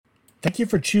Thank you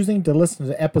for choosing to listen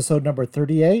to episode number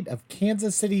 38 of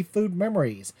Kansas City Food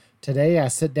Memories. Today I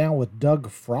sit down with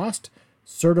Doug Frost,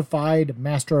 certified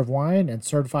master of wine and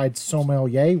certified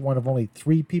sommelier, one of only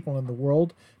 3 people in the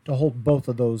world to hold both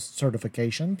of those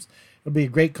certifications. It'll be a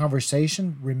great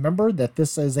conversation. Remember that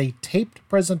this is a taped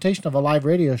presentation of a live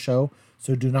radio show,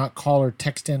 so do not call or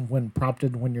text in when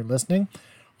prompted when you're listening.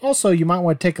 Also, you might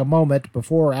want to take a moment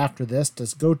before or after this to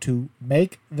go to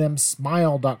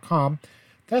makethemsmile.com.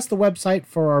 That's the website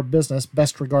for our business,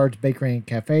 Best Regards Bakery and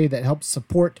Cafe, that helps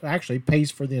support, actually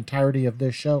pays for the entirety of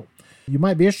this show. You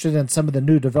might be interested in some of the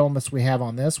new developments we have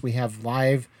on this. We have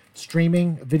live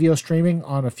streaming, video streaming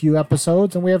on a few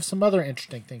episodes, and we have some other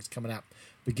interesting things coming up.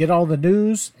 But get all the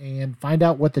news and find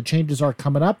out what the changes are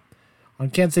coming up on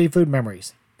Kansas City Food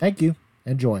Memories. Thank you.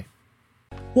 Enjoy.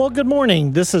 Well, good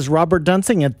morning. This is Robert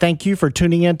Duensing, and thank you for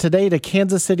tuning in today to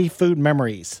Kansas City Food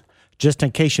Memories. Just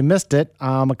in case you missed it,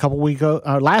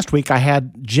 last week I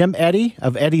had Jim Eddy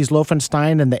of Eddie's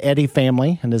Loafenstein and the Eddy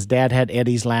family, and his dad had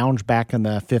Eddie's Lounge back in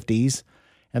the 50s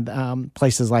and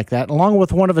places like that, along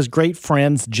with one of his great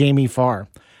friends, Jamie Farr.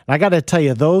 And I got to tell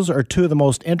you, those are 2 of the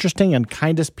most interesting and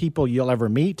kindest people you'll ever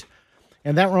meet.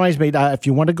 And that reminds me, if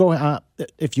you want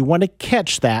to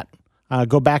catch that,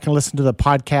 go back and listen to the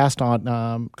podcast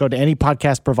on. Go to any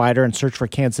podcast provider and search for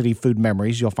Kansas City Food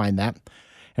Memories. You'll find that.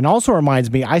 And also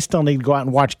reminds me, I still need to go out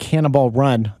and watch Cannonball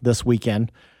Run this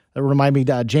weekend. That reminds me,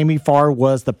 Jamie Farr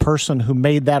was the person who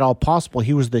made that all possible.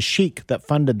 He was the sheik that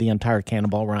funded the entire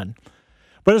Cannonball Run.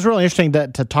 But it's really interesting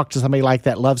to talk to somebody like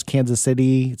that, loves Kansas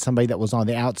City, somebody that was on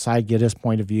the outside, get his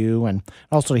point of view, and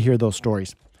also to hear those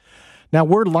stories. Now,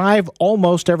 we're live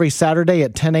almost every Saturday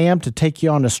at 10 a.m. to take you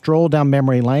on a stroll down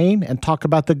memory lane and talk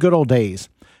about the good old days.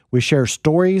 We share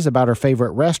stories about our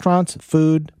favorite restaurants,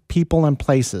 food, people, and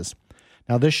places.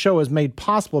 Now, this show is made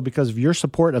possible because of your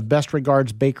support of Best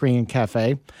Regards Bakery and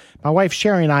Cafe. My wife,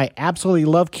 Sherry, and I absolutely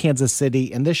love Kansas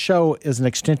City, and this show is an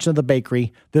extension of the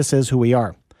bakery. This is who we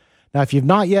are. Now, if you've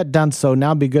not yet done so, now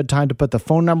would be a good time to put the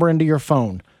phone number into your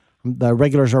phone. The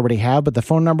regulars already have, but the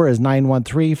phone number is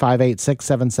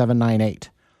 913-586-7798.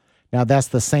 Now, that's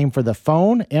the same for the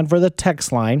phone and for the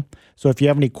text line. So if you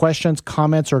have any questions,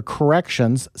 comments, or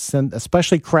corrections,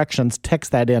 especially corrections,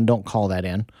 text that in. Don't call that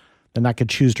in. Then I could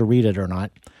choose to read it or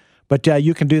not. But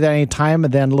you can do that anytime,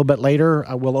 and then a little bit later,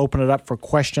 we'll open it up for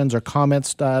questions or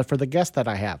comments for the guest that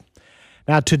I have.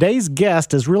 Now, today's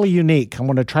guest is really unique. I'm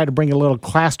going to try to bring a little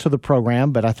class to the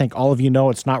program, but I think all of you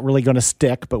know it's not really going to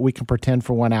stick, but we can pretend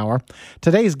for 1 hour.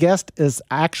 Today's guest is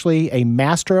actually a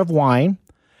master of wine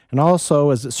and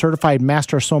also is a certified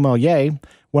master sommelier,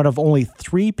 one of only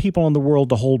 3 people in the world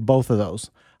to hold both of those.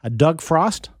 Doug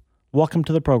Frost, welcome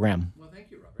to the program. Well,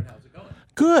 thank you, Robert. How's it going?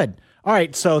 Good. All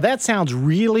right, so that sounds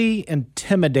really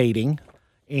intimidating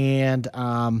and,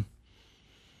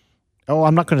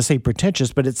 I'm not going to say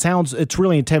pretentious, but it's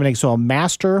really intimidating. So a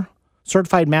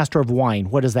certified master of wine,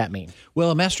 what does that mean?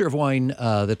 Well, a Master of Wine,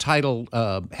 the title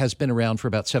has been around for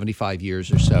about 75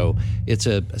 years or so. It's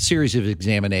a series of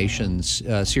examinations,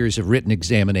 a series of written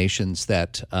examinations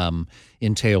that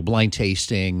entail blind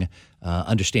tasting,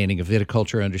 understanding of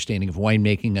viticulture, understanding of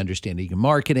winemaking, understanding of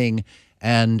marketing,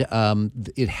 and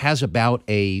it has about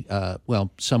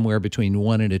somewhere between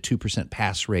 1% and 2%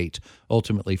 pass rate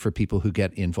ultimately for people who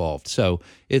get involved. So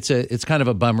it's kind of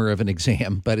a bummer of an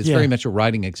exam, but it's very much a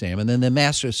writing exam. And then the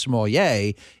Master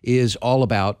Sommelier is all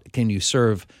about, can you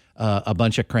serve a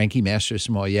bunch of cranky master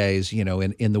sommeliers,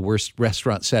 in the worst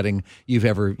restaurant setting you've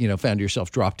ever, found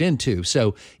yourself dropped into.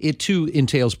 So it too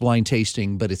entails blind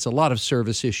tasting, but it's a lot of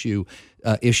service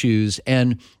issues.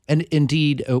 And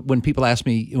indeed, when people ask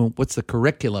me, what's the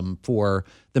curriculum for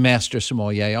the master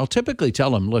sommelier, I'll typically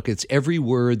tell them, look, it's every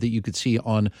word that you could see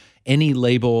on any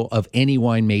label of any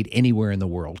wine made anywhere in the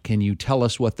world. Can you tell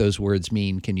us what those words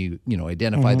mean? Can you,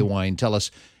 identify the wine? Tell us,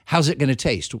 how's it going to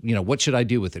taste? What should I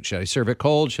do with it? Should I serve it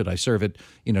cold? Should I serve it,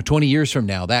 20 years from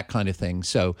now? That kind of thing.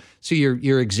 So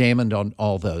you're examined on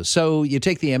all those. So you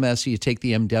take the MS, you take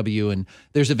the MW, and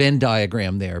there's a Venn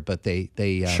diagram there, but they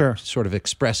sort of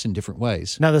express in different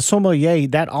ways. Now, the sommelier,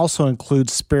 that also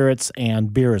includes spirits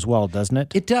and beer as well, doesn't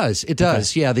it? It does.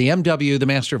 Yeah, the MW, the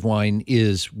Master of Wine,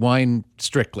 is wine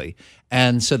strictly.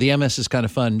 And so the MS is kind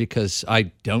of fun because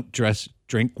I don't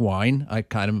drink wine. I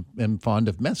kind of am fond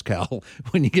of mezcal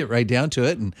when you get right down to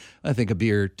it, and I think a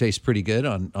beer tastes pretty good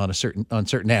on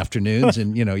certain afternoons,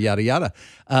 and yada yada.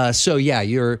 So yeah,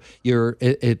 you're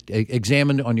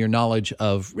examined on your knowledge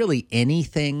of really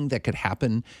anything that could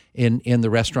happen in the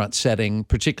restaurant setting,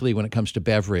 particularly when it comes to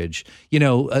beverage.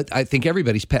 I think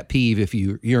everybody's pet peeve if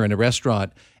you're in a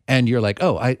restaurant and you're like,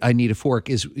 oh, I need a fork,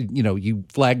 is you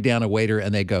flag down a waiter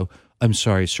and they go, I'm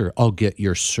sorry, sir, I'll get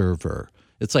your server.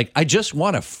 It's like, I just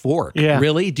want a fork. Yeah.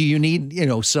 Really? Do you need,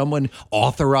 someone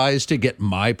authorized to get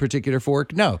my particular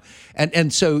fork? No.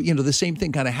 And so, the same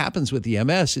thing kind of happens with the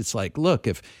MS. It's like, look,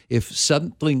 if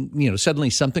something,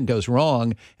 suddenly something goes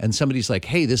wrong and somebody's like,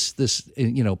 hey, this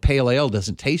pale ale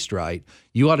doesn't taste right,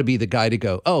 you ought to be the guy to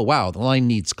go, oh, wow, the line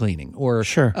needs cleaning. Or,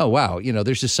 Sure. oh, wow, there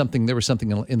was something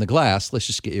in the glass. Let's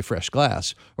just get you a fresh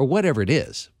glass, or whatever it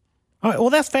is. All right,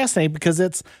 well, that's fascinating because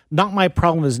it's not my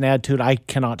problem as an attitude I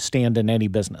cannot stand in any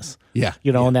business. Yeah.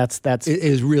 And that's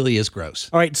It really is gross.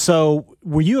 All right, so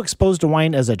were you exposed to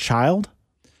wine as a child?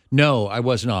 No, I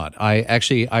was not.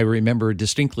 I remember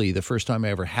distinctly the first time I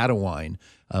ever had a wine.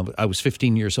 I was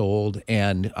 15 years old,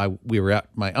 and we were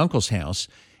at my uncle's house,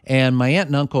 and my aunt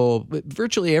and uncle,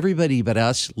 virtually everybody but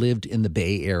us, lived in the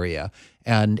Bay Area,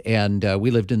 and we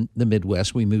lived in the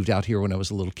Midwest. We moved out here when I was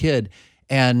a little kid.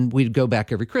 And we'd go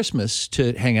back every Christmas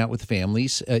to hang out with the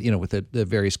families, with the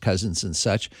various cousins and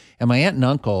such. And my aunt and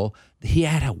uncle, he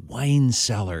had a wine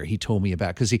cellar he told me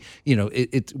about because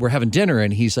we're having dinner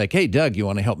and he's like, hey, Doug, you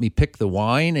want to help me pick the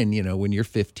wine? And, when you're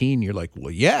 15, you're like,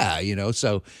 well, yeah,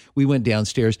 So we went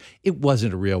downstairs. It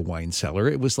wasn't a real wine cellar.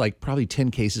 It was like probably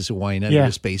 10 cases of wine under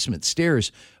his basement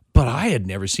stairs. But I had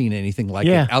never seen anything like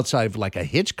it outside of like a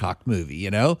Hitchcock movie,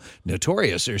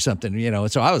 Notorious or something,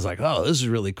 And so I was like, oh, this is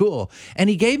really cool. And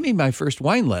he gave me my first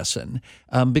wine lesson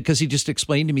because he just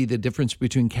explained to me the difference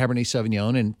between Cabernet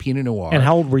Sauvignon and Pinot Noir. And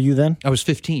how old were you then? I was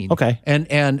 15. Okay.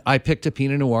 And I picked a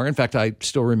Pinot Noir. In fact, I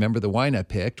still remember the wine I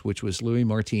picked, which was Louis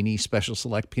Martini Special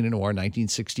Select Pinot Noir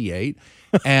 1968.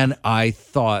 And I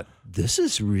thought, this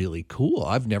is really cool.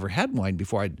 I've never had wine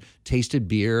before. I'd tasted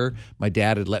beer. My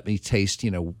dad had let me taste,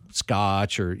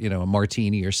 scotch or, a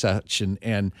martini or such,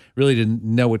 and really didn't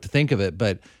know what to think of it.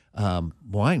 But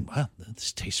wine, wow,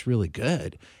 this tastes really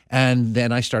good. And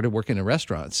then I started working in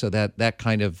restaurants. So that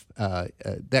kind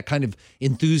of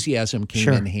enthusiasm came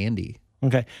in handy.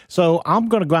 Okay. So I'm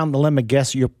going to go out on the limb and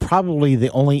guess you're probably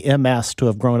the only MS to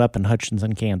have grown up in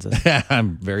Hutchinson, Kansas.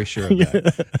 I'm very sure of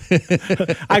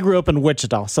that. I grew up in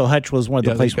Wichita, so Hutch was one of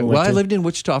the places we went to. Well, I lived in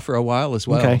Wichita for a while as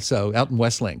well, so out in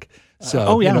Westlink.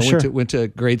 So went to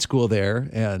grade school there,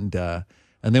 and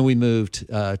then we moved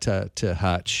to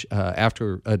Hutch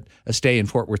after a stay in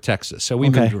Fort Worth, Texas. So we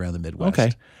moved around the Midwest.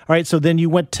 Okay. All right. So then you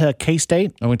went to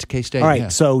K-State? I went to K-State, All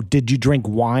right. So did you drink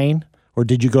wine? Or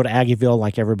did you go to Aggieville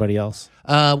like everybody else?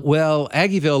 Well,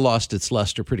 Aggieville lost its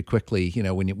luster pretty quickly,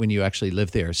 when you actually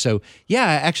lived there. So, yeah,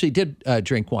 I actually did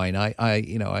drink wine.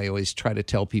 I always try to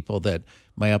tell people that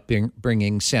my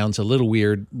upbringing sounds a little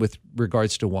weird with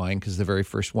regards to wine because the very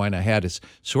first wine I had is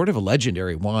sort of a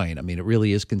legendary wine. I mean, it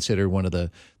really is considered one of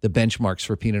the benchmarks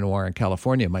for Pinot Noir in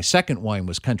California. My second wine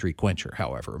was Country Quencher,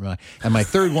 however. My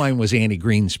third wine was Annie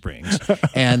Green Springs.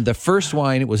 And the first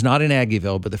wine, it was not in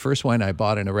Aggieville, but the first wine I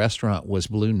bought in a restaurant was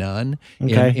Blue Nun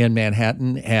in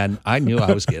Manhattan. And I knew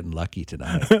I was getting lucky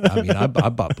tonight. I mean, I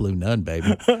bought Blue Nun,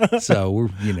 baby. So,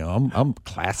 I'm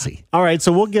classy. All right,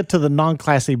 so we'll get to the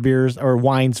non-classy beers or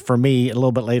wines for me a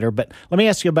little bit later. But let me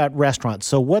ask you about restaurants.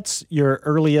 So what's your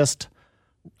earliest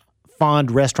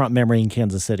fond restaurant memory in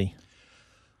Kansas City?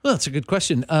 Well, that's a good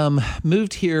question.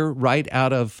 Moved here right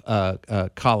out of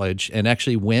college and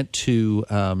actually went to,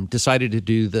 decided to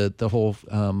do the whole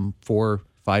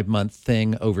 4-5 month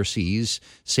thing overseas,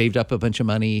 saved up a bunch of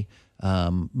money.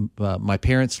 My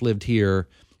parents lived here.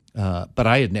 But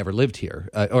I had never lived here,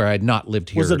 or I had not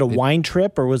lived here. Was it a wine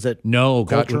trip, or was it no?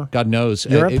 culture? God knows.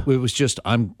 Europe? It was just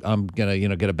I'm gonna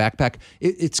get a backpack.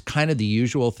 It's kind of the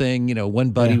usual thing.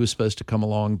 One buddy was supposed to come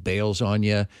along, bails on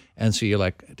you, and so you're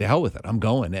like, to hell with it, I'm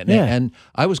going. And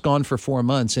I was gone for 4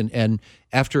 months, and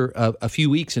after a few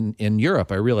weeks in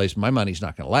Europe, I realized my money's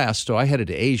not going to last. So I headed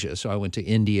to Asia. So I went to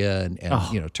India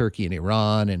and Turkey and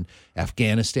Iran and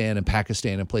Afghanistan and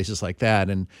Pakistan and places like that.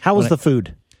 And how was the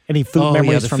food? Any food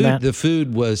memories from that? The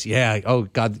food was, oh,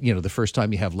 God, the first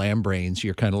time you have lamb brains,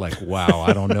 you're kind of like, wow,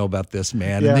 I don't know about this,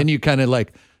 man. And then you kind of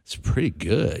like, it's pretty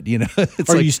good,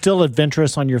 Are you still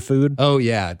adventurous on your food? Oh,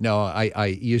 yeah. No,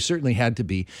 you certainly had to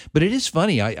be. But it is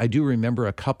funny. I do remember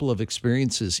a couple of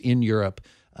experiences in Europe.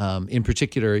 In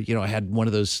particular, I had one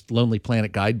of those Lonely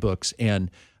Planet guidebooks.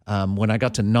 And when I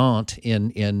got to Nantes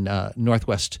in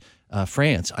northwest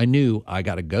France, I knew I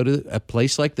got to go to a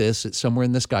place like this. It's somewhere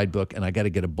in this guidebook, and I got to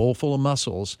get a bowl full of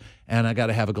mussels, and I got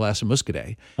to have a glass of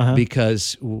muscadet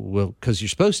because you're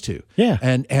supposed to. Yeah.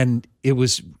 And it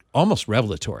was almost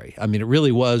revelatory. I mean, it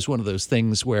really was one of those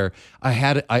things where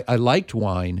I liked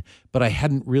wine, but I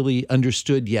hadn't really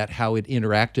understood yet how it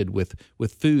interacted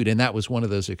with food, and that was one of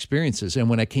those experiences. And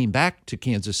when I came back to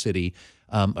Kansas City,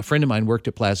 a friend of mine worked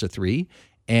at Plaza 3,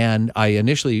 and I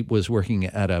initially was working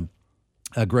at a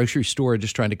a grocery store,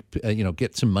 just trying to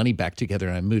get some money back together.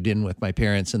 And I moved in with my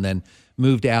parents, and then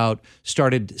moved out.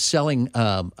 Started selling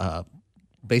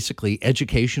basically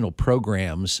educational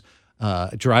programs.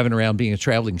 Driving around being a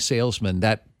traveling salesman.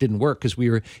 That didn't work because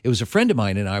it was a friend of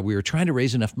mine and we were trying to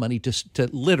raise enough money to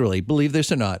literally, believe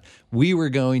this or not, we were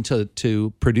going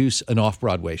to produce an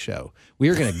off-Broadway show. We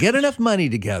were going to get enough money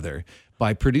together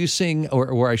by producing,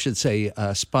 or I should say,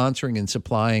 sponsoring and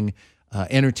supplying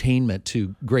entertainment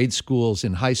to grade schools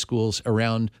and high schools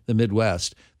around the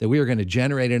Midwest, that we were going to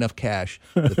generate enough cash.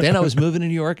 But then I was moving to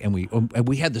New York, and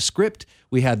we had the script,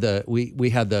 we had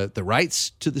the rights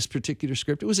to this particular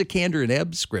script. It was a Kander and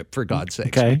Ebb script, for God's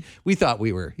sake. Okay. We thought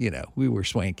we were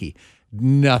swanky.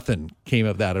 Nothing came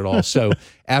of that at all. So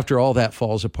after all that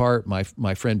falls apart,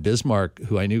 my friend Bismarck,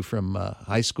 who I knew from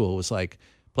high school, was like,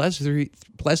 Plaza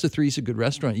 3 is a good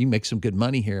restaurant. You can make some good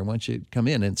money here. Why don't you come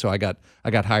in? And so I got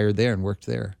hired there and worked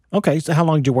there. Okay, so how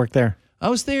long did you work there? I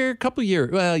was there a couple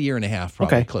years, a year and a half,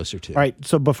 probably closer to. All right,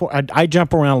 so before I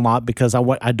jump around a lot because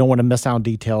I don't want to miss out on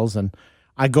details, and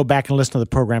I go back and listen to the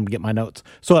program to get my notes.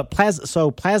 So at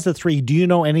Plaza 3, do you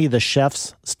know any of the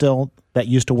chefs still that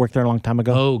used to work there a long time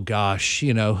ago? Oh, gosh.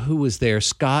 Who was there?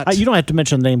 Scott? You don't have to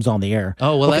mention names on the air.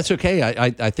 Oh, well, that's okay.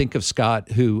 I think of Scott,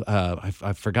 who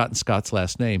I've forgotten Scott's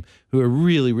last name, who I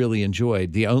really, really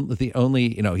enjoyed. The only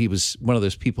he was one of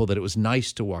those people that it was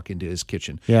nice to walk into his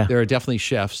kitchen. Yeah. There are definitely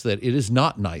chefs that it is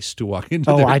not nice to walk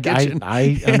into their kitchen.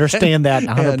 I understand that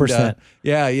 100%.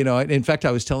 Yeah, in fact,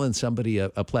 I was telling somebody a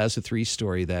Plaza 3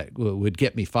 story that would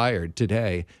get me fired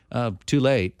today. Too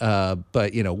late.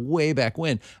 But, way back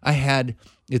when I had,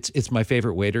 it's my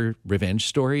favorite waiter revenge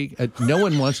story. No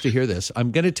one wants to hear this.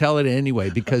 I'm going to tell it anyway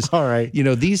because, all right.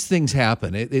 These things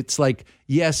happen. It's like,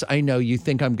 yes, I know you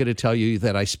think I'm going to tell you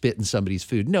that I spit in somebody's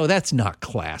food. No, that's not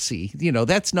classy.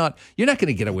 That's not, you're not going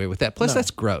to get away with that. Plus,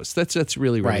 that's gross. That's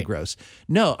really, really gross.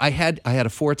 No, I had a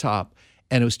four top,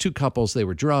 and it was two couples. They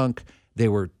were drunk. They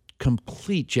were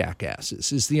complete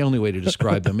jackasses is the only way to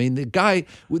describe them. I mean,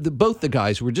 both the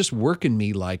guys were just working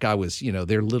me like I was,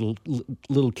 their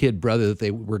little kid brother that they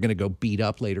were going to go beat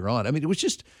up later on. I mean,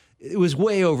 it was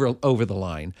way over the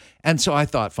line. And so I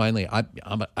thought, finally, I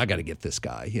got to get this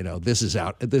guy. This is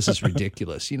out. This is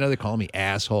ridiculous. They call me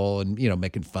asshole and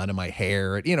making fun of my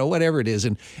hair, whatever it is.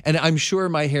 And I'm sure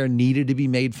my hair needed to be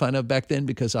made fun of back then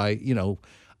because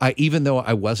even though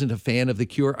I wasn't a fan of The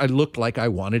Cure, I looked like I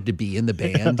wanted to be in the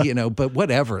band, but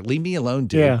whatever. Leave me alone,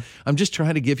 dude. Yeah. I'm just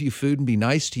trying to give you food and be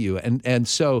nice to you. And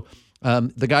so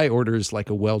the guy orders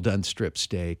like a well-done strip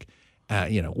steak,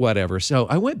 whatever. So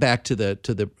I went back to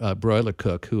the broiler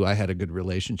cook who I had a good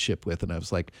relationship with, and I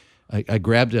was like, I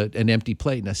grabbed an empty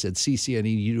plate and I said, Cece, I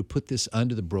need you to put this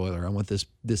under the broiler. I want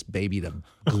this baby to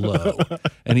glow.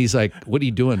 And he's like, what are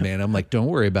you doing, man? I'm like, don't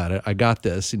worry about it. I got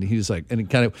this. And he was like,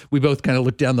 and we both kind of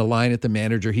looked down the line at the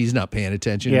manager. He's not paying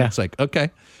attention. Yeah. It's like,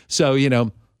 okay. So,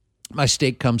 my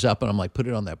steak comes up and I'm like, put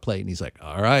it on that plate. And he's like,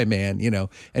 all right, man, and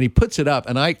he puts it up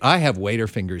and I have waiter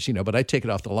fingers, but I take it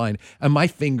off the line and my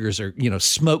fingers are,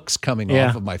 smoke's coming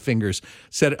off of my fingers.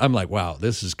 I'm like, wow,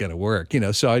 this is going to work,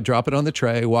 so I drop it on the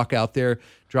tray, walk out there,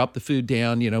 drop the food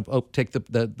down, take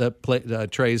the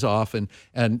plate, trays off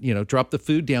and drop the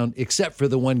food down, except for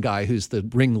the one guy who's the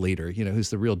ringleader, who's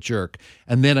the real jerk.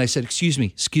 And then I said, excuse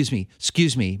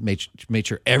me, made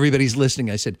sure everybody's listening.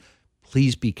 I said,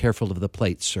 please be careful of the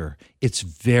plate, sir. It's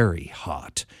very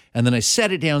hot. And then I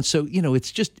set it down so,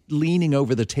 it's just leaning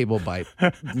over the table by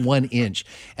 1 inch.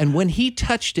 And when he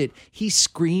touched it, he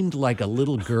screamed like a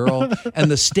little girl, and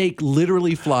the steak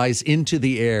literally flies into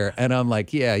the air. And I'm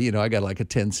like, yeah, I got like a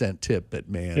 10-cent tip, but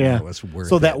man, that was worth it.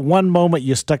 So that one moment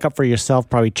you stuck up for yourself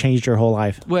probably changed your whole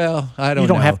life. Well, I don't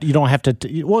know. You don't have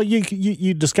to. Well,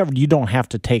 you discovered you don't have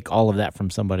to take all of that from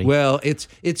somebody. Well,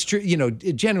 it's true.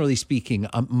 Generally speaking,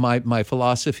 my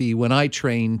philosophy when I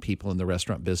train people in the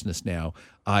restaurant business now,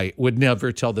 I would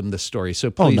never tell them this story.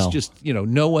 So please just,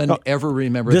 no one ever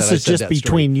remember that I said that This is just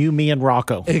between you, me, and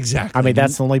Rocco. Exactly. I mean,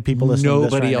 that's the only people listening to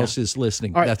this Nobody right else now. is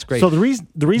listening. Right. That's great. So the reason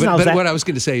what I was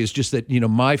going to say is just that,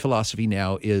 my philosophy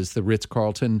now is the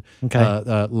Ritz-Carlton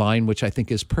line, which I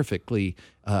think is perfectly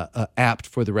apt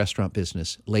for the restaurant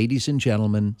business. Ladies and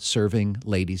gentlemen, serving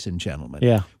ladies and gentlemen.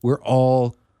 Yeah. We're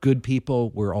all good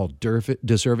people. We're all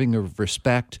deserving of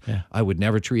respect. Yeah. I would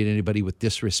never treat anybody with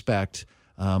disrespect.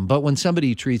 But when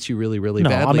somebody treats you really, really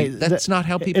badly, that's not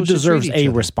how people should treat each other. It deserves a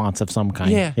response of some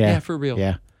kind. Yeah, for real.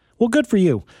 Yeah. Well, good for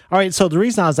you. All right, so the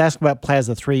reason I was asking about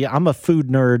Plaza 3, I'm a food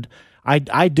nerd.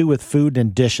 I do with food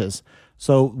and dishes.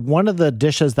 So one of the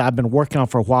dishes that I've been working on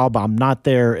for a while, but I'm not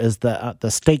there, is the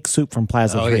steak soup from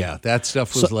Plaza 3. Oh, yeah. That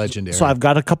stuff was legendary. So I've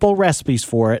got a couple of recipes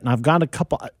for it, and I've got a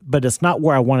couple, but it's not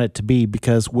where I want it to be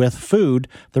because with food,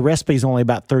 the recipe is only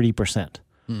about 30%.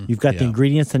 You've got the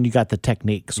ingredients and you got the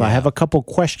technique. So I have a couple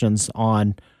questions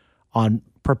on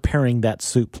preparing that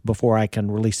soup before I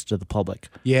can release it to the public.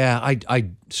 Yeah, I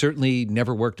certainly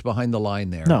never worked behind the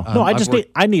line there. No,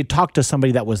 I need to talk to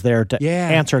somebody that was there to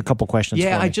answer a couple questions.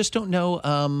 Yeah, for me. I just don't know.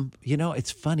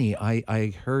 It's funny.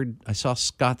 I saw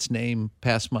Scott's name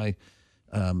pass my,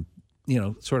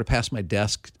 sort of past my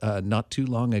desk not too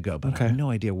long ago, but I have no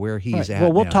idea where he's at.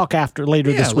 Well, we'll now. talk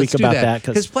later this week about that.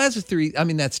 Because Plaza 3,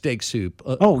 that steak soup,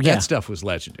 that stuff was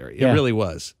legendary. It really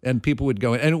was. And people would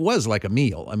go in, and it was like a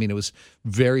meal. It was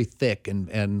very thick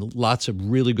and lots of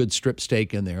really good strip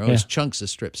steak in there. It was chunks of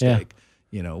strip steak.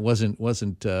 It wasn't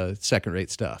second-rate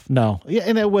stuff. No,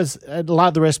 and it was a lot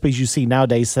of the recipes you see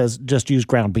nowadays says just use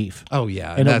ground beef. Oh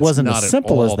yeah, and it wasn't as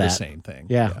simple as that. The same thing.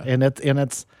 Yeah. And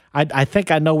it's. I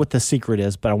think I know what the secret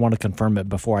is, but I want to confirm it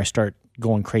before I start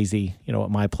going crazy, at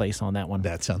my place on that one.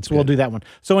 That sounds good. We'll do that one.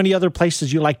 So any other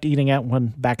places you liked eating at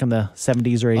when back in the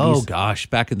 70s or 80s? Oh, gosh.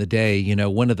 Back in the day,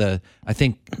 one of the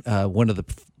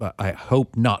I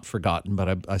hope not forgotten,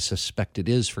 but I suspect it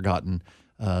is forgotten,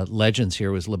 legends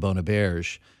here was Le Bon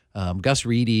Auberge. Gus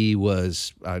Reedy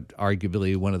was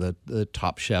arguably one of the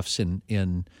top chefs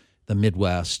in the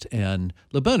Midwest, and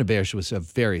Le Bon Auberge was a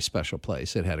very special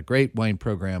place. It had a great wine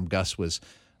program. Gus was,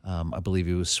 I believe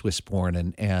he was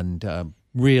Swiss-born and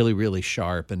really, really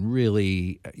sharp and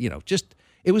really,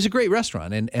 it was a great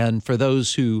restaurant. And for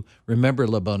those who remember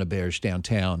Le Bon Auberge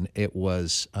downtown, it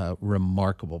was a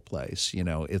remarkable place.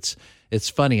 It's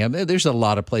funny. There's a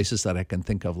lot of places that I can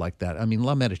think of like that.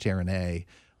 La Méditerranée.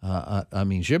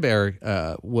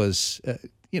 Gilbert was,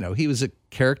 he was a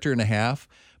character and a half.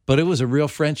 But it was a real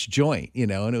French joint,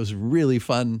 and it was really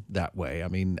fun that way.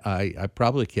 I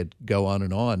probably could go on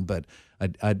and on, but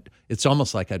it's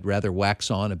almost like I'd rather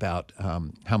wax on about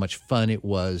how much fun it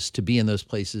was to be in those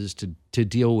places, to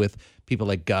deal with people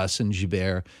like Gus and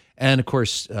Gilbert. And, of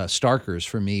course, Starker's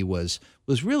for me was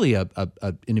really an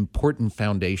important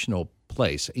foundational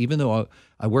place. Even though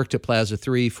I worked at Plaza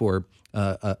 3 for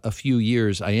a few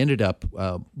years, I ended up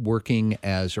working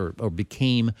as or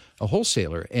became a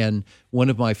wholesaler. And one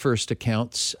of my first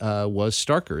accounts was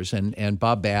Starker's, and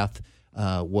Bob Bath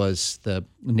was the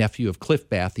nephew of Cliff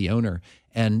Bath, the owner.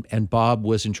 And Bob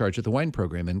was in charge of the wine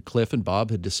program. And Cliff and Bob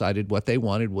had decided what they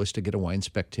wanted was to get a Wine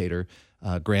Spectator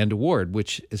Grand Award,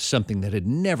 which is something that had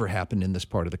never happened in this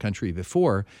part of the country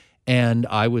before. And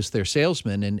I was their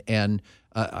salesman, and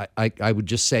I would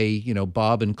just say,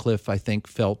 Bob and Cliff, I think,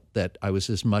 felt that I was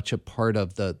as much a part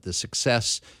of the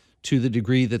success to the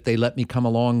degree that they let me come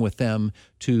along with them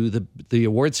to the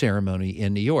award ceremony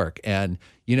in New York. And,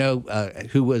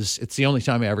 it's the only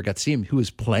time I ever got to see him, who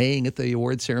was playing at the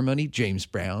award ceremony? James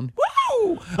Brown.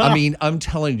 Woo! I'm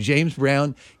telling you, James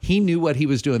Brown, he knew what he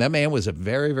was doing. That man was a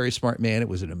very, very smart man. It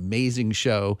was an amazing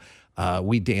show.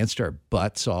 We danced our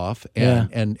butts off,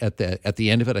 and at the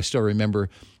end of it, I still remember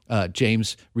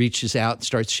James reaches out and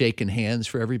starts shaking hands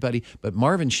for everybody. But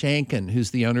Marvin Shanken,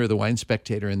 who's the owner of the Wine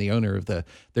Spectator and the owner of the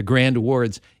Grand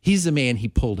Awards, he's the man he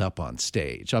pulled up on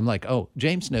stage. I'm like, oh,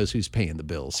 James knows who's paying the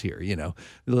bills here.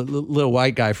 Little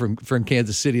white guy from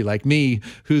Kansas City like me,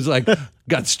 who's like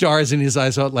got stars in his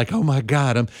eyes, like, oh my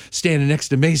God, I'm standing next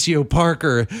to Maceo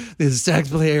Parker, this sax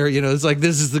player. It's like,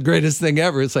 this is the greatest thing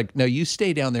ever. It's like, no, you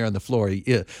stay down there on the floor,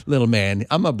 little man.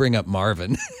 I'm gonna bring up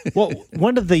Marvin. Well,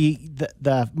 one of the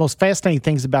most fascinating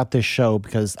things about this show,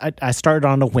 because I started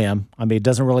on a whim. It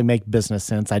doesn't really make business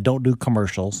sense. I don't do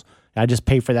commercials. I just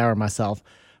pay for that myself.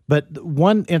 But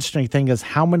one interesting thing is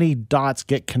how many dots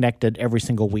get connected every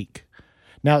single week.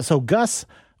 Now, so Gus,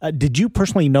 did you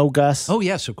personally know Gus? Oh,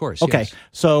 yes, of course. Okay. Yes.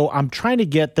 So I'm trying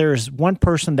to there's one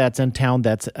person that's in town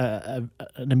that's an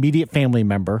immediate family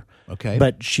member. Okay.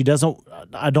 But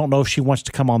I don't know if she wants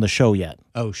to come on the show yet.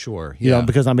 Oh, sure. Yeah.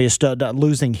 Because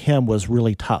losing him was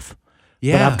really tough.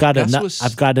 Yeah. But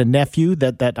I've got a nephew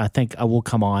that I think I will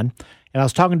come on. And I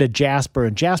was talking to Jasper,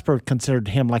 and Jasper considered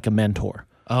him like a mentor.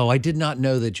 Oh, I did not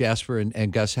know that Jasper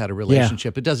and Gus had a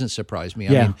relationship. It doesn't surprise me.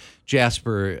 I mean,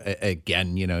 Jasper,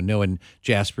 again, knowing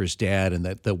Jasper's dad and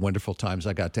the wonderful times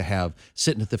I got to have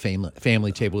sitting at the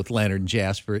family table with Leonard and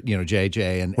Jasper,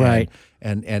 JJ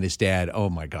and his dad. Oh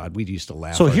my God, we used to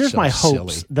laugh. So here's my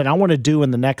hopes silly. that I want to do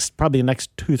in the next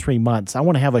 2-3 months. I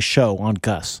want to have a show on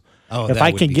Gus. Oh, if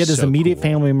I can get his immediate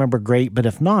family member, great. But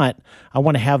if not, I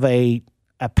want to have a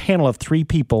panel of 3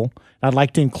 people. I'd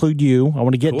like to include you. I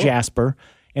want to get Jasper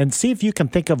and see if you can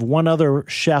think of one other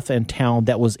chef in town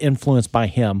that was influenced by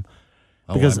him.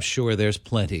 Because, I'm sure there's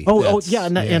plenty. Yeah,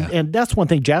 and that's one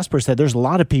thing Jasper said. There's a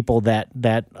lot of people that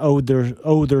owe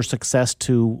their success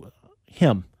to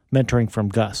him mentoring from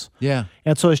Gus. Yeah.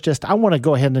 And so it's just, I want to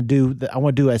go ahead and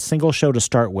do a single show to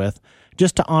start with,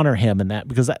 just to honor him in that,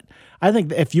 because I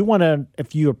think if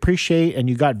you appreciate and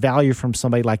you got value from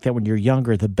somebody like that when you're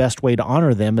younger, the best way to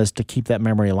honor them is to keep that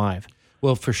memory alive.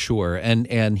 Well, for sure.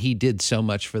 And he did so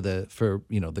much for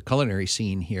the culinary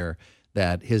scene here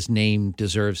that his name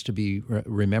deserves to be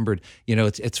remembered.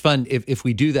 It's fun. If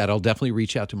we do that, I'll definitely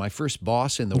reach out to my first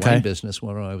boss in the wine business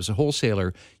when I was a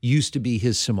wholesaler, used to be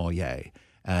his sommelier.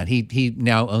 And he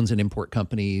now owns an import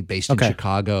company based in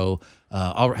Chicago.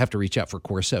 I'll have to reach out for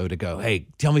Corso to go, hey,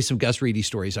 tell me some Gus Reedy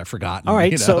stories I've forgotten. All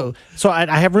right, so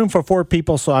I have room for 4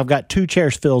 people, so I've got 2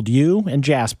 chairs filled, you and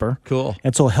Jasper. Cool.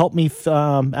 And so help me,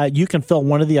 you can fill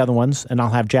one of the other ones, and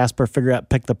I'll have Jasper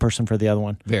pick the person for the other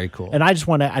one. Very cool. And I just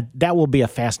want to, that will be a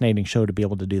fascinating show to be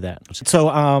able to do that. So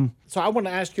I want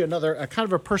to ask you another, kind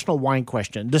of a personal wine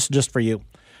question. This is just for you.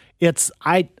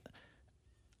 I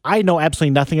know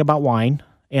absolutely nothing about wine.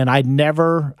 And I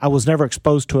was never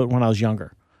exposed to it when I was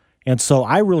younger. And so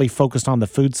I really focused on the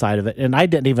food side of it. And I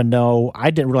didn't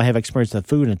really have experience with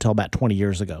food until about 20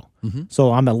 years ago. Mm-hmm.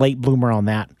 So I'm a late bloomer on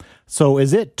that. So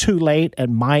is it too late at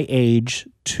my age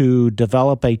to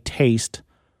develop a taste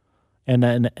and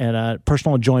a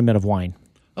personal enjoyment of wine?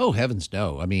 Oh, heavens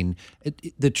no. I mean,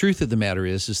 the truth of the matter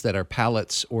is that our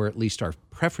palates, or at least our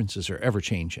preferences, are ever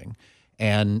changing.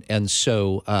 And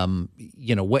so,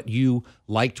 what you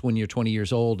liked when you're 20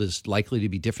 years old is likely to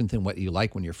be different than what you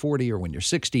like when you're 40 or when you're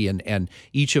 60. And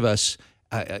each of us,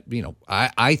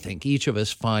 I think each of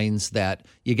us finds that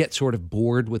you get sort of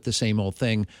bored with the same old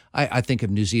thing. I think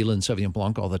of New Zealand Sauvignon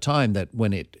Blanc all the time, that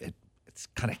when it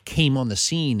kind of came on the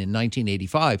scene in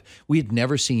 1985, we had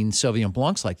never seen Sauvignon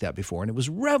Blancs like that before, and it was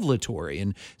revelatory.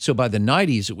 And so by the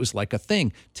 90s, it was like a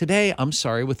thing. Today, I'm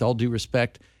sorry, with all due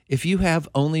respect, if you have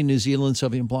only New Zealand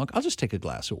Sauvignon Blanc, I'll just take a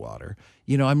glass of water.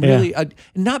 I'm really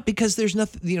not because there's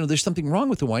nothing. There's something wrong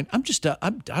with the wine.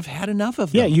 I've had enough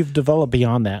of them. Yeah, you've developed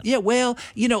beyond that. Yeah, well,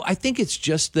 I think it's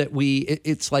just that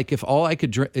it's like if all I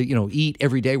could eat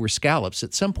every day were scallops.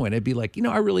 At some point, I'd be like,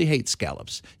 I really hate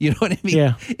scallops. You know what I mean?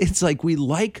 Yeah. It's like we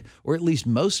like, or at least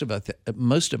most of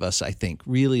us, I think,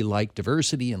 really like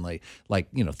diversity and like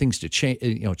things to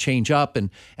change up,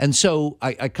 and so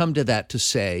I come to that to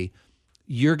say,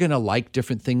 you're going to like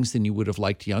different things than you would have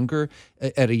liked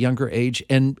at a younger age,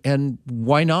 and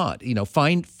why not?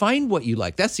 Find what you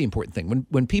like. That's the important thing.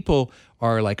 When people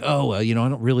are like, oh, I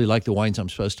don't really like the wines I'm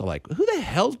supposed to like. Who the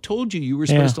hell told you were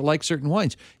supposed to like certain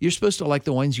wines? You're supposed to like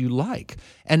the wines you like,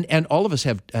 and all of us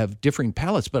have differing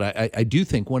palates. But I do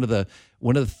think one of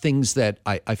the things that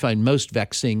I find most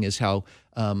vexing is how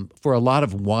for a lot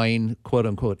of wine, quote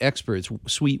unquote, experts,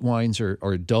 sweet wines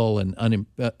are dull and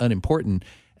unimportant.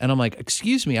 And I'm like,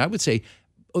 excuse me, I would say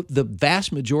the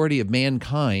vast majority of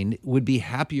mankind would be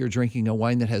happier drinking a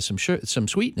wine that has some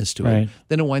sweetness to it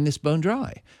than a wine that's bone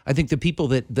dry. I think the people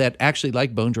that actually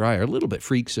like bone dry are a little bit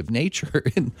freaks of nature.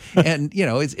 and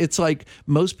it's like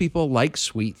most people like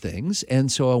sweet things.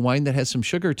 And so a wine that has some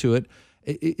sugar to it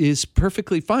is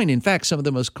perfectly fine. In fact, some of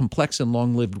the most complex and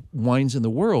long-lived wines in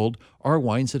the world are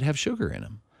wines that have sugar in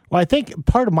them. Well, I think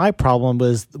part of my problem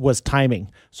was timing.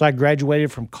 So I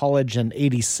graduated from college in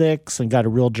 '86 and got a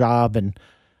real job, and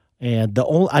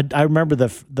I remember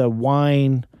the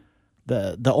wine,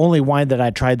 the only wine that I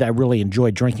tried that I really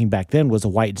enjoyed drinking back then was a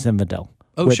white Zinfandel.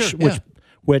 Oh, sure, yeah.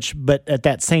 But at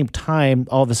that same time,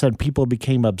 all of a sudden, people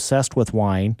became obsessed with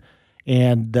wine,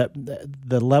 and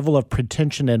the level of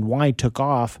pretension in wine took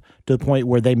off to the point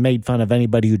where they made fun of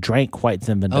anybody who drank white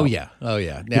Zinfandel. Oh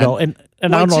yeah. Now, and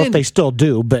I don't know if they still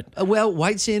do, but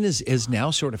White Zin is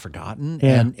now sort of forgotten,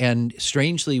 and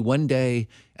strangely one day,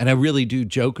 and I really do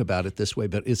joke about it this way,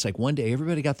 but it's like one day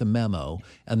everybody got the memo,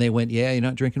 and they went, "Yeah, you're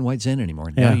not drinking White Zin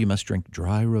anymore. Now you must drink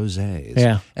dry rosés."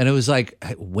 Yeah, and it was like,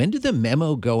 when did the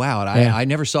memo go out? I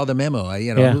never saw the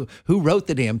memo. Who wrote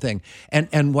the damn thing?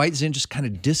 And White Zin just kind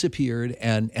of disappeared,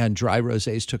 and dry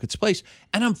rosés took its place,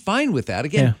 and I'm fine with that.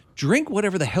 Again, drink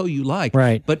whatever the hell you like.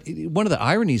 Right. But one of the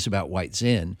ironies about White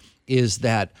Zin is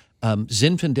that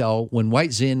Zinfandel, when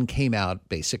White Zin came out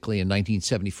basically in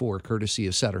 1974, courtesy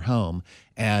of Sutter Home,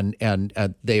 and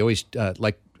they always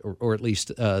or at least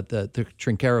the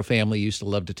Trinchero family used to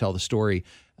love to tell the story.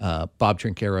 Bob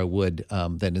Trinchero would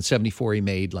that in 74 he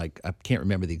made, I can't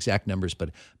remember the exact numbers, but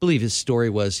I believe his story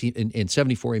was in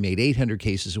 74 he made 800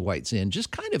 cases of White Zin,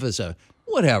 just kind of as a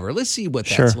whatever, let's see what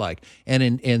that's like. And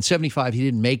in 75 he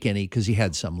didn't make any because he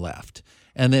had some left.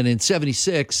 And then in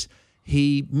 76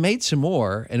 he made some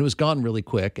more, and it was gone really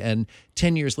quick. And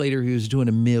 10 years later, he was doing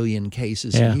 1 million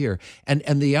cases a year.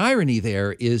 And the irony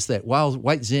there is that while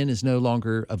white Zin is no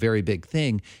longer a very big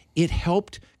thing, it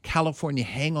helped California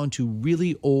hang on to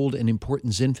really old and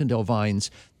important Zinfandel vines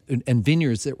and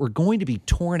vineyards that were going to be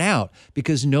torn out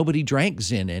because nobody drank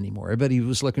Zin anymore. Everybody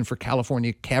was looking for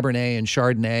California Cabernet and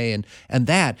Chardonnay and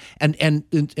that.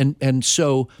 And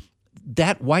so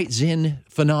that white Zin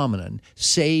phenomenon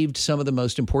saved some of the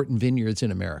most important vineyards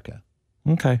in America.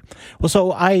 Okay. Well,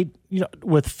 so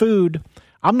with food,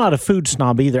 I'm not a food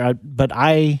snob either, but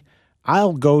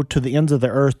I'll go to the ends of the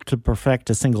earth to perfect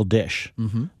a single dish.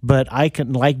 Mm-hmm. But I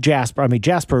can, like Jasper. I mean,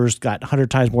 Jasper's got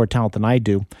 100 times more talent than I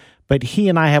do. But he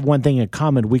and I have one thing in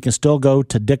common. We can still go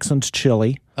to Dixon's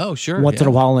Chili. Oh, sure. Once in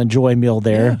a while and enjoy a meal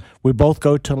there. Yeah. We both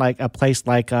go to like a place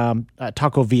like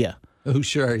Taco Villa. Oh,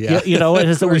 sure, yeah.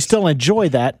 And so we still enjoy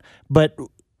that. But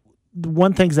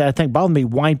one thing that I think bothered me,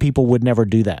 wine people would never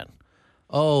do that.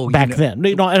 Oh, back then.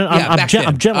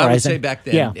 I'm generalizing. I would say back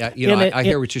then. Yeah. I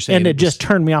hear what you're saying. And it just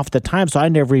turned me off at the time, so I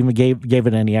never even gave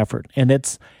it any effort. And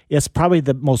it's probably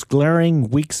the most glaring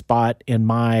weak spot in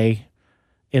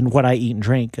what I eat and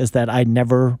drink is that I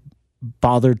never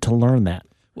bothered to learn that.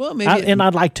 Well, maybe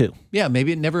I'd like to. Yeah,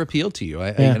 maybe it never appealed to you.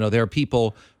 There are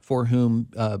people for whom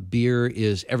beer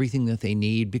is everything that they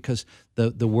need because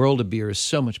the world of beer is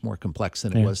so much more complex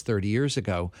than it was 30 years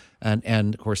ago.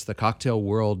 And of course, the cocktail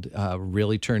world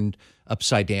really turned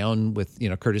upside down with,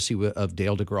 courtesy of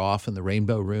Dale DeGroff and the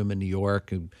Rainbow Room in New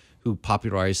York, who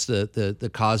popularized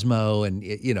the Cosmo, and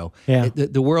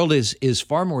the world is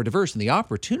far more diverse, and the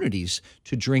opportunities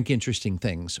to drink interesting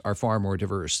things are far more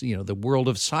diverse. The world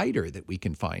of cider that we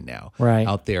can find now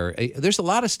out there. There's a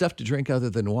lot of stuff to drink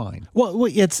other than wine. Well,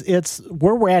 it's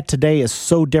where we're at today is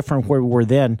so different where we were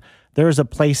then. There's a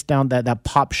place down that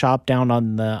pop shop down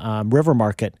on the River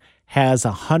Market has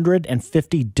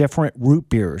 150 different root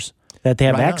beers that they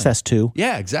have access to.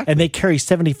 Yeah, exactly. And they carry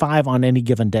 75 on any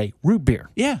given day. Root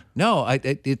beer. Yeah. No,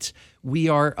 we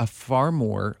are a far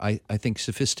more, I think,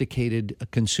 sophisticated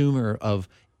consumer of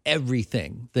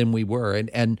everything than we were.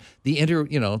 And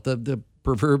the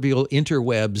proverbial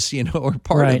interwebs, or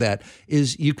part of that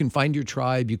is you can find your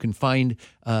tribe, you can find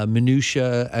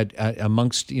minutia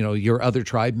amongst, your other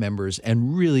tribe members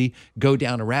and really go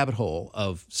down a rabbit hole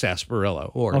of sarsaparilla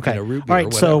or root beer. All right, or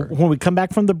whatever. So when we come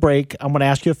back from the break, I'm going to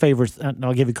ask you a favor, and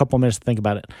I'll give you a couple of minutes to think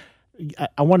about it.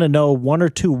 I want to know one or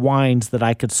two wines that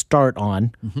I could start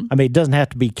on. Mm-hmm. I mean, it doesn't have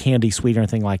to be candy sweet or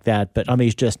anything like that, but I mean,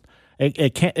 it's just,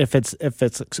 it can't, if it's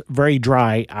very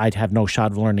dry, I'd have no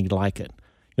shot of learning to like it.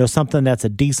 Something that's a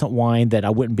decent wine that I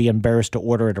wouldn't be embarrassed to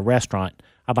order at a restaurant.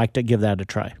 I'd like to give that a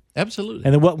try. Absolutely.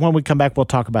 And then when we come back, we'll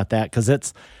talk about that because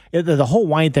the whole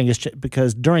wine thing is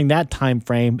because during that time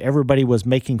frame, everybody was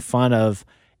making fun of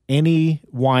any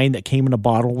wine that came in a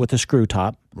bottle with a screw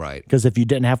top. Right. Because if you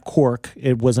didn't have cork,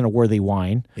 it wasn't a worthy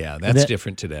wine. Yeah, that's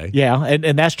different today. Yeah,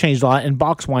 and that's changed a lot. And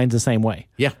box wine's the same way.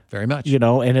 Yeah, very much.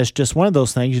 And it's just one of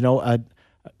those things,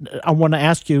 I want to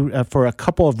ask you for a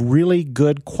couple of really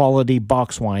good quality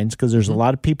box wines because there's a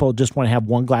lot of people who just want to have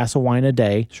one glass of wine a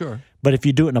day. Sure. But if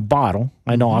you do it in a bottle,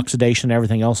 I know oxidation and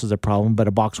everything else is a problem, but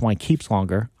a box wine keeps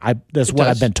longer. That's what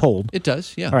I've been told. It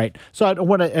does, yeah. All right. So I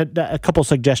want a couple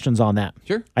suggestions on that.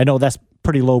 Sure. I know that's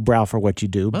pretty lowbrow for what you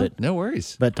do. But no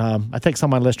worries. But I think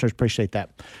some of my listeners appreciate that.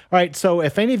 All right, so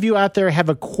if any of you out there have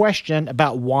a question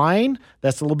about wine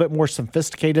that's a little bit more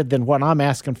sophisticated than what I'm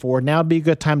asking for, now would be a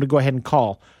good time to go ahead and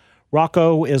call.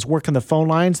 Rocco is working the phone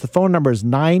lines. The phone number is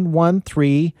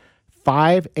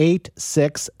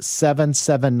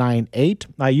 913-586-7798.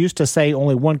 I used to say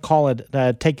only one call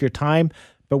take your time,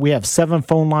 but we have 7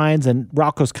 phone lines, and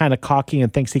Rocco's kind of cocky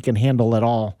and thinks he can handle it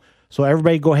all. So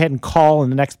everybody go ahead and call in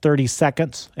the next 30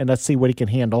 seconds, and let's see what he can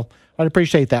handle. I'd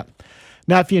appreciate that.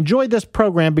 Now, if you enjoyed this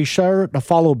program, be sure to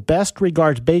follow Best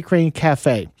Regards Bakery and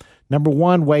Cafe. Number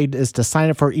one way is to sign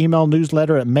up for our email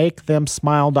newsletter at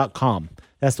makethemsmile.com.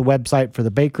 That's the website for the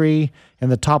bakery. In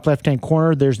the top left-hand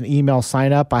corner, there's an email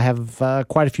sign-up. I have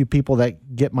quite a few people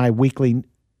that get my weekly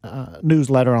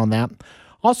newsletter on that.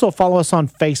 Also, follow us on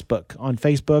Facebook. On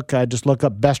Facebook, just look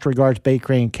up Best Regards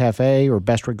Bakery and Cafe or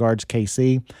Best Regards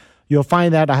KC. You'll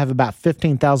find that I have about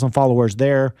 15,000 followers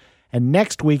there. And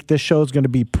next week, this show is going to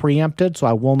be preempted, so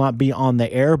I will not be on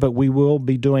the air, but we will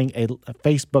be doing a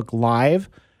Facebook Live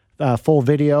full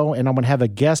video, and I'm going to have a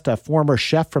guest, a former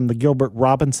chef from the Gilbert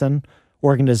Robinson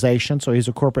organization, so he's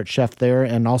a corporate chef there,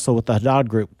 and also with the Haddad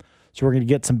Group. So we're going to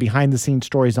get some behind-the-scenes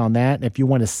stories on that. And if you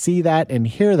want to see that and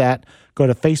hear that, go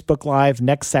to Facebook Live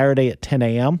next Saturday at 10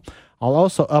 a.m. I'll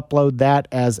also upload that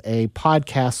as a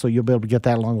podcast, so you'll be able to get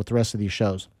that along with the rest of these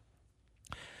shows.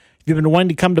 If you've been wanting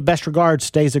to come to Best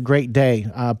Regards, today's a great day.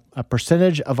 A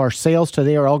percentage of our sales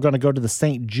today are all going to go to the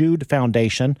St. Jude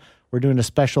Foundation. We're doing a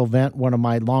special event. One of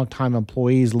my longtime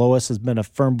employees, Lois, has been a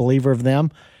firm believer of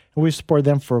them, and we've supported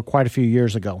them for quite a few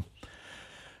years ago.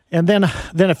 And then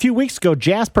a few weeks ago,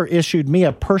 Jasper issued me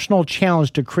a personal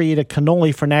challenge to create a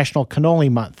cannoli for National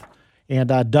Cannoli Month. And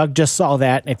Doug just saw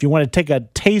that. If you want to take a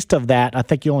taste of that, I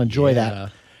think you'll enjoy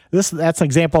that. That's an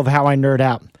example of how I nerd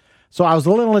out. So I was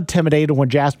a little intimidated when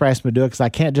Jasper asked me to do it because I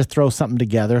can't just throw something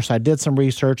together. So I did some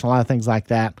research, a lot of things like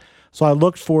that. So I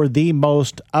looked for the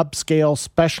most upscale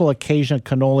special occasion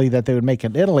cannoli that they would make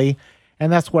in Italy, and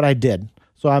that's what I did.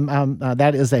 So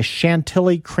that is a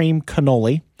chantilly cream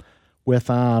cannoli with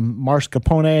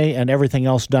mascarpone and everything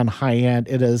else done high end.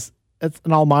 It's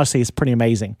in all modesty, it's pretty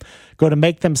amazing. Go to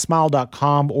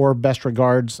makethemsmile.com or Best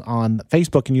Regards on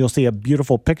Facebook, and you'll see a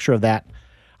beautiful picture of that.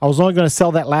 I was only going to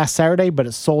sell that last Saturday, but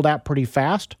it sold out pretty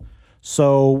fast.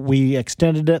 So we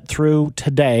extended it through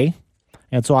today.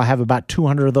 And so I have about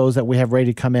 200 of those that we have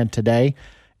ready to come in today.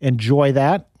 Enjoy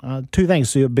that. Two things.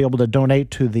 So you'll be able to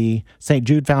donate to the St.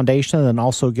 Jude Foundation and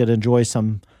also enjoy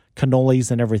some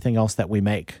cannolis and everything else that we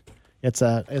make.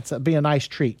 Be a nice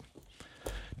treat.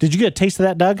 Did you get a taste of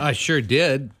that, Doug? I sure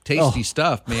did. Tasty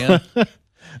stuff, man.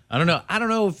 I don't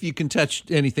know if you can touch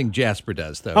anything Jasper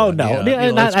does, though. Oh no,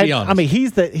 let's be honest. I mean,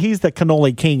 he's the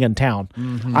cannoli king in town.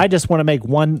 Mm-hmm. I just want to make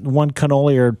one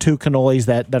cannoli or two cannolis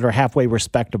that are halfway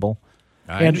respectable.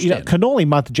 I understand. Cannoli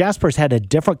month. Jasper's had a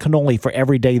different cannoli for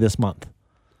every day this month.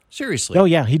 Seriously? Oh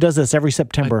yeah, he does this every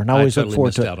September, and I always totally look forward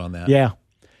missed to it. out on that. Yeah,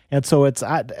 and so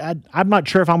I'm not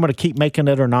sure if I'm going to keep making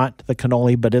it or not, the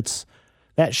cannoli, but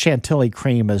that chantilly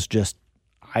cream is just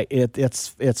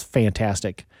it's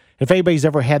fantastic. If anybody's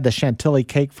ever had the chantilly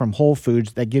cake from Whole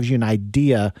Foods, that gives you an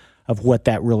idea of what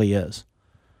that really is.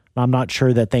 I'm not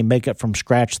sure that they make it from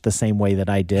scratch the same way that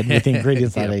I did with the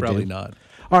ingredients that I did. Probably not.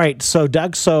 All right, so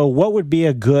Doug, what would be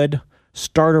a good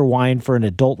starter wine for an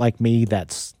adult like me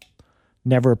that's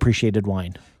never appreciated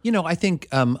wine? I think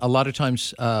a lot of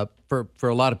times for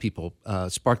a lot of people,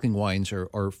 sparkling wines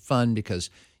are fun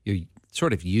because you're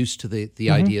sort of used to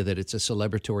the idea that it's a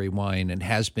celebratory wine and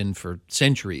has been for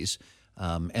centuries.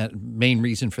 And main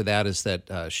reason for that is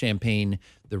that Champagne,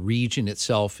 the region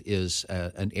itself, is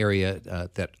an area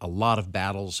that a lot of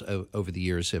battles over the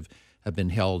years have been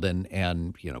held,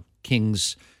 and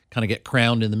kings kind of get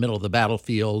crowned in the middle of the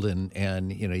battlefield,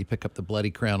 and you pick up the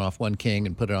bloody crown off one king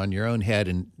and put it on your own head,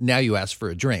 and now you ask for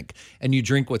a drink, and you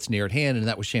drink what's near at hand, and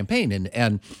that was champagne,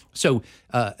 and so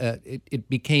it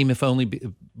became, if only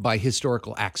by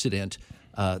historical accident,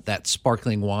 that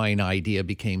sparkling wine idea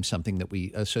became something that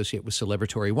we associate with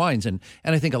celebratory wines, and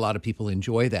I think a lot of people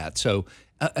enjoy that. So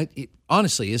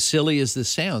honestly, as silly as this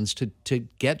sounds, to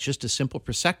get just a simple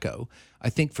Prosecco, I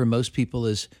think for most people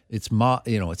it's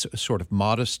a sort of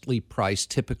modestly priced.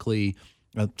 Typically,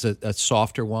 it's a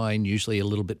softer wine, usually a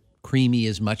little bit creamy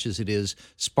as much as it is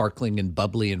sparkling and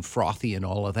bubbly and frothy and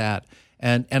all of that.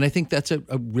 And I think that's a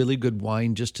really good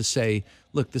wine just to say,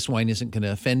 look, this wine isn't going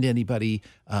to offend anybody.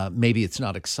 Maybe it's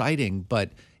not exciting,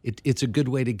 but it's a good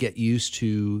way to get used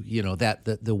to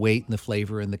the weight and the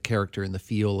flavor and the character and the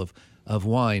feel of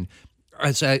wine.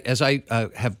 As I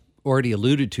have already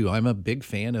alluded to, I'm a big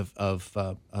fan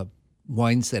of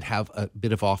wines that have a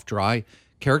bit of off-dry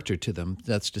character to them.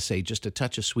 That's to say, just a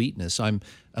touch of sweetness. I'm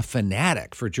a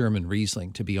fanatic for German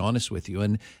Riesling, to be honest with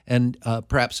you. And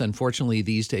perhaps, unfortunately,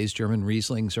 these days, German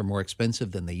Rieslings are more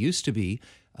expensive than they used to be.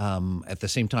 At the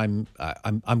same time,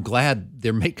 I'm glad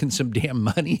they're making some damn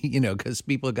money, because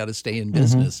people have got to stay in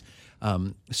business.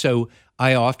 So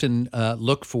I often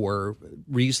look for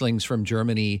Rieslings from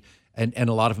Germany, and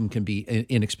a lot of them can be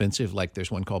inexpensive. Like there's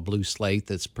one called Blue Slate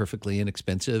that's perfectly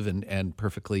inexpensive and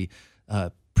perfectly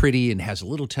pretty and has a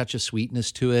little touch of sweetness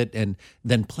to it, and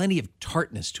then plenty of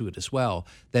tartness to it as well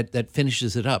that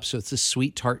finishes it up. So it's this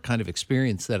sweet tart kind of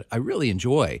experience that I really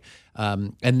enjoy.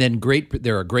 And then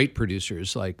there are great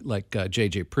producers like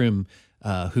J.J. Prum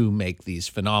who make these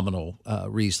phenomenal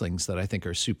Rieslings that I think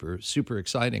are super, super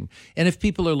exciting. And if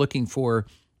people are looking for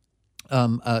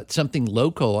something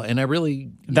local, and I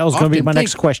really that was going to be my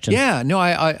next question. Yeah, no,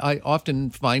 I often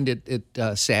find it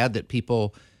sad that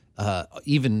people,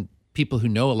 even people who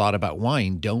know a lot about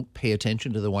wine, don't pay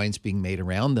attention to the wines being made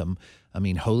around them. I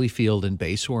mean, Holyfield in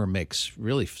Basehor makes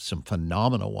really some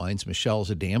phenomenal wines. Michelle's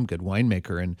a damn good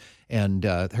winemaker, and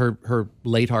her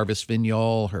late harvest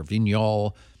Vignol, her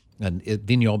Vignol, and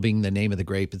Vignol being the name of the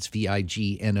grape, it's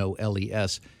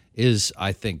Vignoles, is,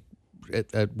 I think,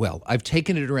 well, I've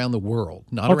taken it around the world,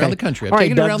 not around the country. I've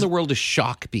taken it around the world to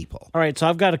shock people. All right, so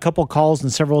I've got a couple calls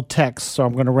and several texts, so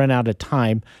I'm going to run out of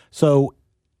time. So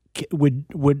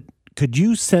could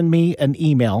you send me an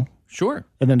email Sure.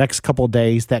 in the next couple of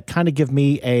days that kind of give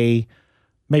me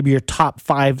maybe your top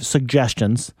 5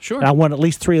 suggestions? Sure. And I want at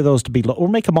least 3 of those to be, or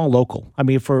make them all local. I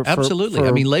mean, Absolutely.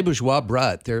 I mean, Les Bourgeois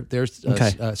Brut, their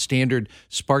standard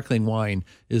sparkling wine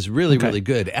is really, really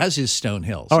good, as is Stone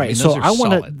Hills. All right, so I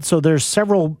want to. So there's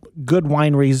several good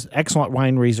wineries, excellent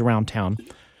wineries around town.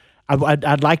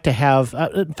 I'd like to have.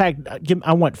 In fact,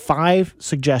 I want 5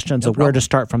 suggestions of where to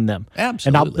start from them.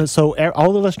 Absolutely. And so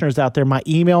all the listeners out there, my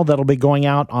email that'll be going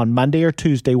out on Monday or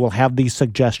Tuesday will have these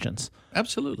suggestions.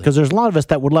 Absolutely. Because there's a lot of us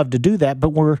that would love to do that, but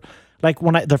we're like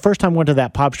the first time I went to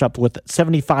that pop shop with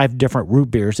 75 different root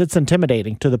beers, it's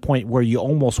intimidating to the point where you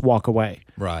almost walk away.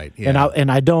 Right. Yeah.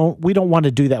 We don't want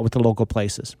to do that with the local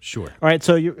places. Sure. All right,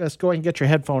 so let's go ahead and get your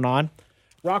headphone on.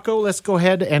 Rocco, let's go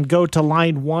ahead and go to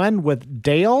line 1 with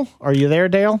Dale. Are you there,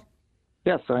 Dale?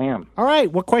 Yes, I am. All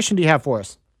right, what question do you have for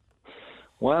us?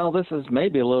 Well, this is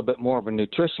maybe a little bit more of a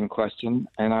nutrition question,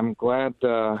 and I'm glad,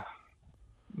 Mr.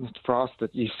 Frost,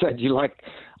 that you said you like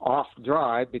off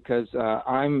dry, because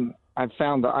I've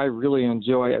found that I really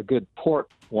enjoy a good port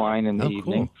wine in the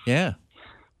evening. Cool. Yeah.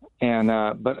 And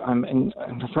but I'm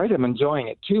afraid I'm enjoying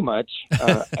it too much,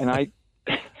 and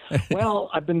well,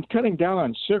 I've been cutting down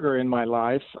on sugar in my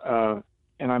life,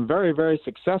 and I'm very, very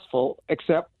successful,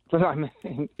 except that I'm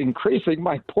increasing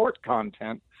my port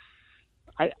content.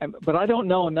 But I don't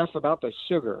know enough about the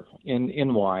sugar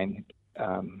in wine,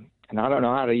 and I don't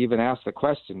know how to even ask the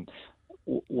question.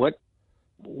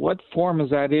 What form is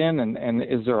that in, and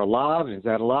is there a lot? Is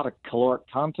that a lot of caloric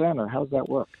content, or how does that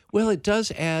work? Well, it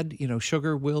does add,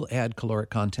 sugar will add caloric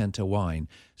content to wine.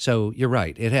 So you're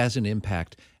right, it has an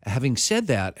impact. Having said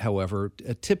that, however,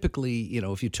 typically,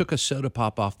 if you took a soda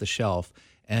pop off the shelf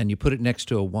and you put it next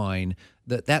to a wine,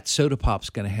 that soda pop's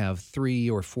going to have 3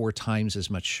 or 4 times as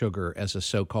much sugar as a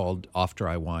so-called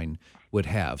off-dry wine would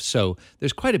have. So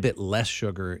there's quite a bit less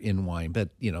sugar in wine, but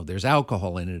there's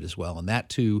alcohol in it as well, and that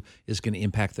too is going to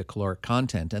impact the caloric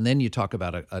content. And then you talk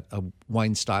about a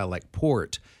wine style like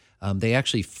port. They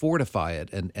actually fortify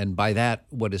it, and by that,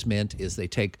 what is meant is they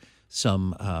take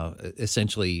some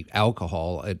essentially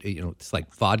alcohol, it's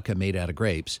like vodka made out of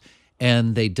grapes,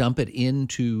 and they dump it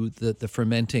into the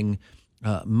fermenting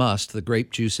must, the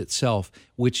grape juice itself,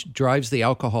 which drives the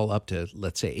alcohol up to,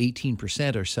 let's say,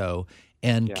 18% or so,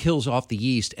 and kills off the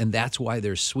yeast. And that's why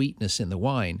there's sweetness in the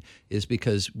wine, is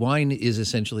because wine is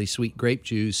essentially sweet grape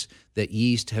juice that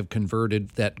yeast have converted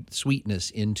that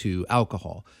sweetness into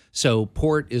alcohol. So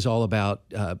port is all about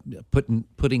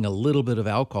putting a little bit of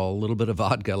alcohol, a little bit of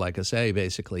vodka, like I say,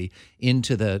 basically,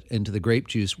 into the grape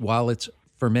juice while it's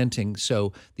fermenting,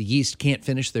 so the yeast can't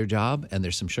finish their job and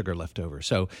there's some sugar left over.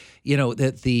 So,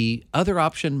 that the other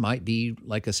option might be,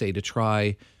 like I say, to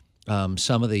try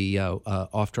some of the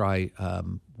off-dry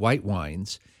white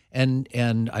wines. And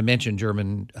I mentioned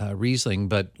German Riesling,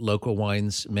 but local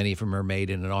wines, many of them are made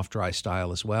in an off-dry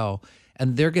style as well.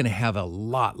 And they're going to have a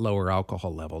lot lower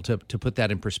alcohol level. To put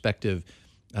that in perspective,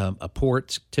 a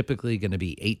port's typically going to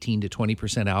be 18 to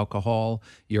 20% alcohol.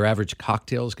 Your average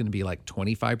cocktail is going to be like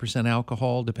 25%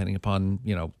 alcohol, depending upon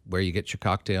where you get your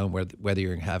cocktail and whether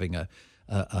you're having a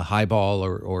highball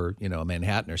or a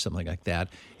Manhattan or something like that.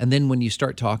 And then when you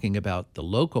start talking about the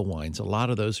local wines, a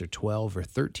lot of those are 12 or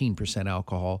 13%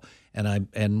 alcohol.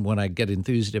 And when I get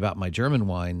enthused about my German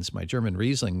wines, my German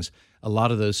Rieslings, a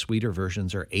lot of those sweeter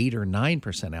versions are 8 or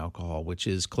 9% alcohol, which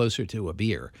is closer to a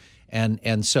beer.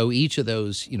 And so each of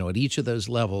those, at each of those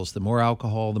levels, the more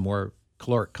alcohol, the more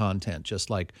caloric content. Just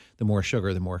like the more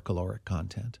sugar, the more caloric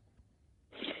content.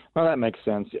 Well, that makes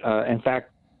sense. In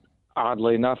fact,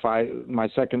 oddly enough, my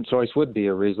second choice would be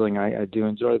a Riesling. I do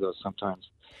enjoy those sometimes.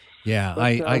 Yeah, but,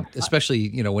 I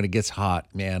especially when it gets hot,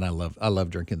 man, I love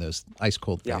drinking those ice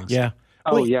cold things. Yeah.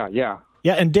 Oh, yeah.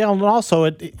 Yeah, and Dale, and also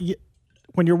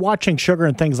when you're watching sugar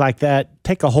and things like that,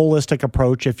 take a holistic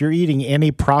approach. If you're eating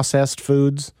any processed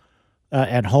foods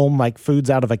at home, like foods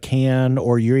out of a can,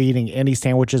 or you're eating any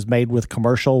sandwiches made with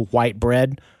commercial white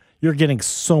bread, you're getting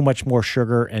so much more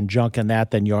sugar and junk in that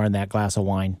than you are in that glass of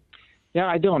wine. Yeah,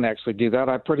 I don't actually do that.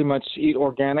 I pretty much eat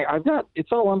organic.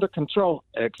 It's all under control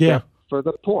except for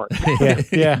the port.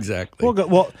 Yeah, exactly.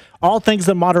 Well, all things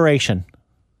in moderation.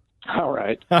 All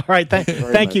right.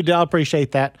 Thank you, Dale.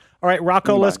 Appreciate that. All right,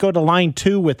 Rocco, let's go to line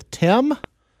 2 with Tim.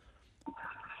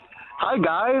 Hi,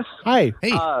 guys. Hi.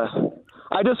 Hey.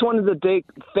 I just wanted to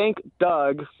thank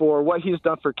Doug for what he's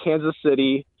done for Kansas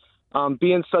City,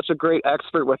 being such a great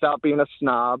expert without being a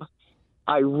snob.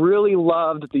 I really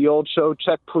loved the old show,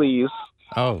 Check Please.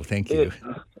 Oh, thank you.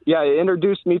 It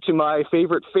introduced me to my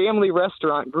favorite family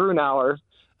restaurant, Grunauer.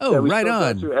 Oh, right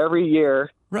on. Go to every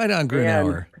year. Right on,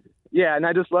 Grunauer. Yeah, and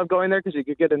I just love going there because you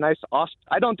could get a nice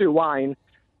I don't do wine,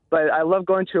 but I love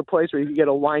going to a place where you can get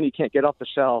a wine you can't get off the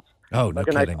shelf. Oh, no like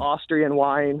a kidding. nice Austrian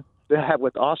wine to have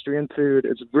with Austrian food.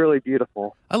 It's really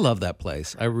beautiful. I love that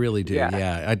place. I really do.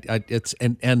 Yeah. It's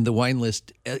and the wine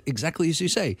list, exactly as you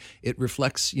say, it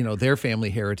reflects, their family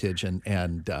heritage and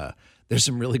there's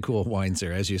some really cool wines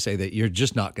there, as you say, that you're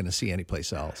just not going to see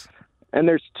anyplace else. And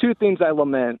there's two things I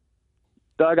lament.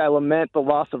 Doug, I lament the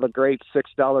loss of a great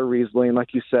 $6 Riesling,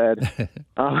 like you said.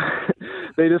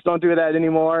 They just don't do that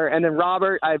anymore. And then,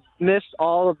 Robert, I've missed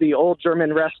all of the old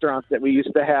German restaurants that we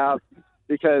used to have,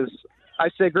 because I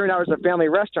say Grunauer's a family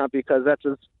restaurant because that's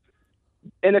as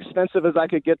inexpensive as I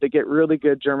could get to get really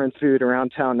good German food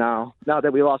around town now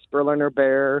that we lost Berliner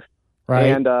Bear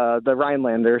and the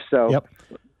Rhinelander. So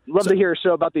love to hear a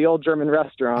show about the old German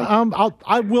restaurant.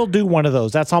 I will do one of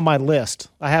those. That's on my list.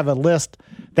 I have a list.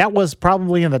 That was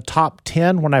probably in the top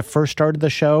 10 when I first started the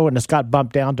show, and it's got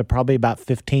bumped down to probably about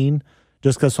 15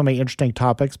 just because so many interesting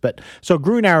topics. But so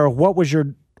Grunauer,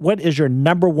 what is your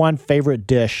number one favorite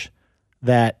dish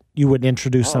that you would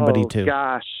introduce somebody to?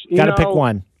 Gosh. Got to pick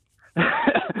one.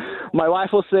 My wife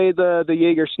will say the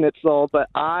Jaeger Schnitzel, but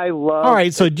I love... All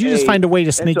right, so do you just find a way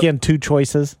to sneak in two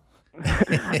choices?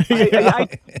 I'm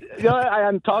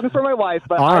talking for my wife,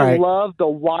 but I love the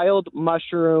wild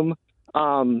mushroom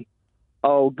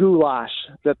goulash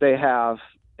that they have.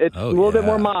 It's a little bit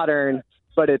more modern,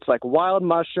 but it's like wild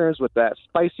mushrooms with that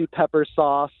spicy pepper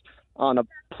sauce on a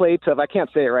plate of, I can't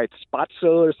say it right,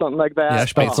 spatzel or something like that. Yeah,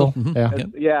 spatzel.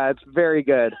 It's very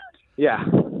good. Yeah.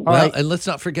 And let's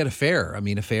not forget a fair. I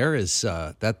mean, a fair is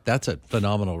that's a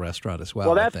phenomenal restaurant as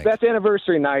well. Well, that's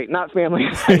anniversary night, not family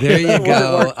night. There you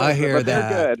go. I hear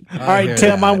that. Good. All right,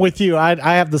 Tim, I'm with you. I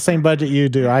have the same budget you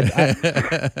do. All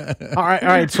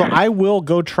right. So I will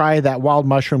go try that wild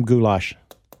mushroom goulash.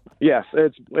 Yes,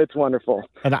 it's wonderful.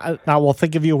 And I will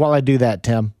think of you while I do that,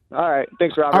 Tim. All right.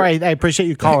 Thanks, Robert. All right. I appreciate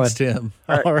you calling. Thanks, Tim.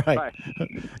 All right.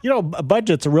 Bye.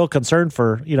 Budget's a real concern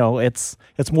for, it's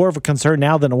more of a concern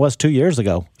now than it was 2 years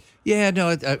ago. Yeah,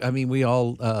 no, I mean, we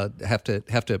all have to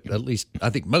at least, I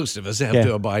think most of us have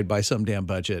to abide by some damn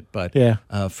budget. But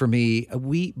for me,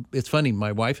 it's funny,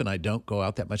 my wife and I don't go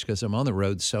out that much because I'm on the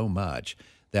road so much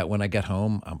that when I get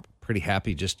home, I'm pretty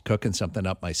happy just cooking something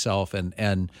up myself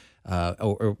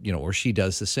or she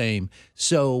does the same.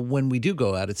 So when we do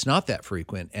go out, it's not that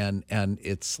frequent, and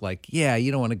it's like,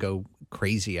 you don't want to go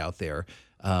crazy out there.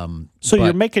 So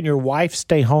you're making your wife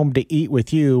stay home to eat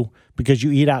with you because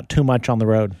you eat out too much on the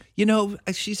road.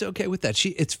 She's okay with that.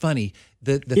 It's funny.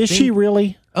 She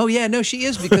really? Oh, yeah, no, she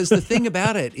is, because the thing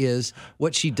about it is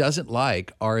what she doesn't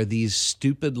like are these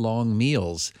stupid long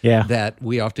meals that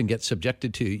we often get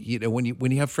subjected to. When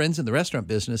you have friends in the restaurant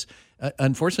business,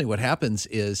 unfortunately what happens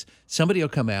is somebody will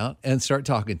come out and start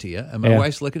talking to you, and my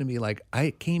wife's looking at me like,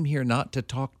 I came here not to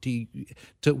talk to you,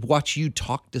 to watch you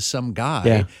talk to some guy.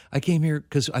 Yeah. I came here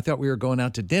because I thought we were going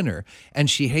out to dinner, and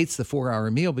she hates the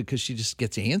 4-hour meal because she just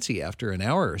gets antsy after an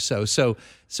hour or so. So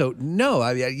no,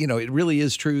 it really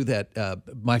is true that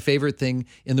my favorite thing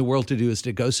in the world to do is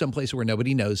to go someplace where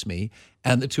nobody knows me,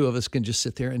 and the two of us can just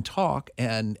sit there and talk.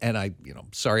 And I,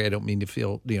 sorry, I don't mean to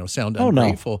feel, sound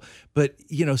ungrateful, but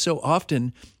so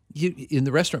often in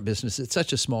the restaurant business, it's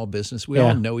such a small business. We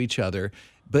all know each other.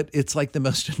 But it's like the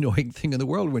most annoying thing in the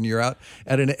world when you're out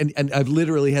at and I've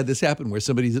literally had this happen where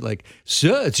somebody's like,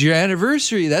 "So it's your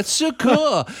anniversary. That's so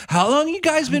cool. How long you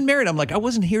guys been married?" I'm like, "I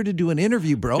wasn't here to do an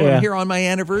interview, bro. I'm here on my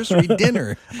anniversary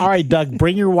dinner." All right, Doug,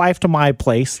 bring your wife to my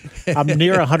place. I'm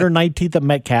near 119th at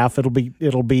Metcalf.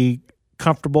 It'll be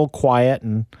comfortable, quiet,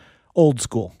 and old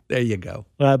school. There you go.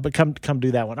 But come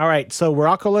do that one. All right, so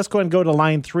Rocco, let's go and go to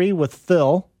line 3 with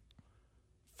Phil.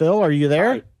 Phil, are you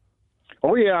there? Hi.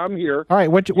 Oh, yeah, I'm here. All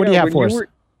right, what do you have for us?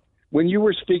 When you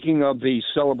were speaking of the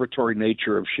celebratory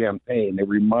nature of champagne, it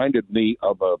reminded me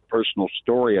of a personal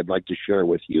story I'd like to share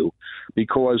with you,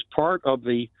 because part of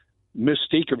the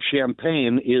mystique of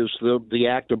champagne is the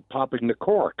act of popping the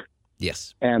cork.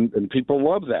 Yes. And people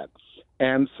love that.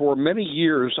 And for many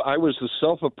years, I was the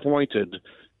self-appointed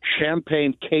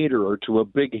champagne caterer to a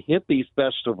big hippie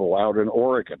festival out in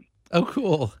Oregon. Oh,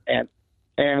 cool. And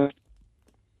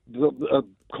a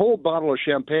cold bottle of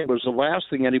champagne was the last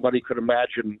thing anybody could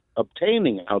imagine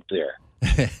obtaining out there.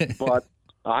 But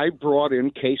I brought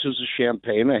in cases of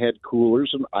champagne. I had coolers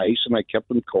and ice, and I kept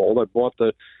them cold. I bought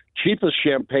the cheapest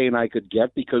champagne I could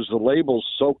get because the labels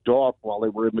soaked off while they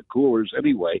were in the coolers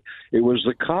anyway. It was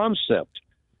the concept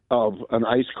of an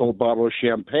ice cold bottle of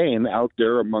champagne out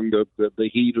there among the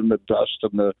heat and the dust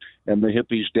and the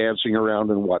hippies dancing around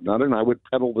and whatnot, and I would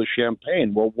peddle the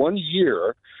champagne. Well, one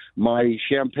year, my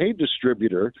champagne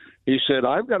distributor, he said,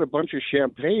 I've got a bunch of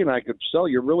champagne I could sell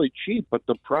you really cheap, but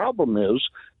the problem is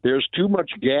there's too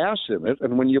much gas in it,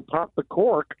 and when you pop the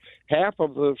cork, half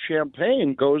of the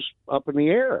champagne goes up in the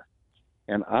air.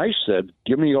 And I said,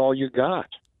 give me all you got,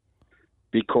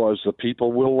 because the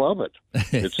people will love it.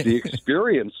 It's the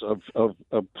experience of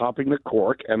popping the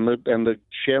cork and the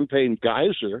champagne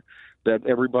geyser that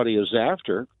everybody is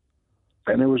after,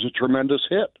 and it was a tremendous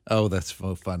hit. Oh, that's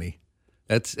so funny.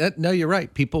 No, you're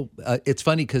right. People, it's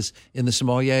funny because in the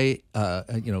sommelier,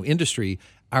 industry,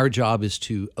 our job is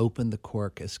to open the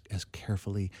cork as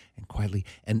carefully and quietly,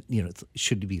 and it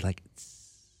should be like,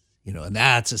 and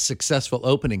that's a successful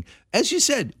opening. As you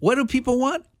said, what do people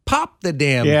want? Pop the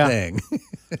damn thing.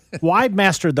 Well, I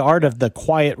mastered the art of the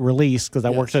quiet release because I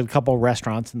worked at a couple of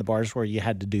restaurants and the bars where you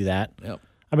had to do that. Yep.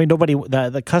 I mean,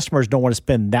 the customers don't want to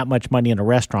spend that much money in a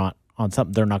restaurant on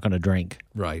something they're not going to drink.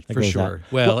 Right, for sure.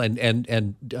 Well,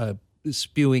 and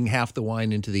spewing half the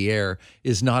wine into the air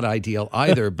is not ideal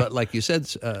either. But like you said,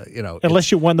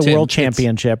 unless you won the world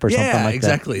championship or something like that. Yeah,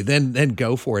 exactly. Then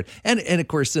go for it. And of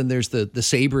course, then there's the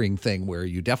sabering thing where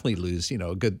you definitely lose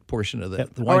a good portion of the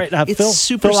wine. All right, it's Phil,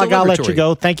 super I gotta let you celebratory.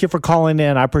 go. Thank you for calling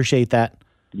in. I appreciate that.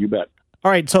 You bet.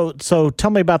 All right, so tell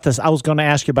me about this. I was going to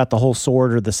ask you about the whole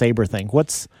sword or the saber thing.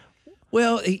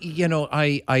 Well,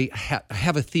 I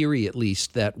have a theory, at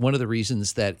least, that one of the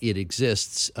reasons that it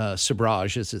exists,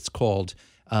 sabrage, as it's called,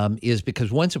 is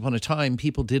because once upon a time,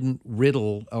 people didn't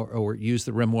riddle or use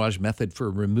the remoulage method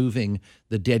for removing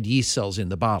the dead yeast cells in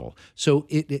the bottle. So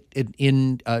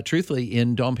truthfully,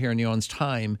 in Dom Perignon's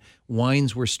time,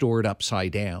 wines were stored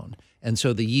upside down. And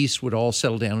so the yeast would all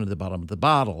settle down at the bottom of the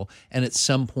bottle. And at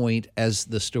some point, as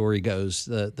the story goes,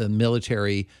 the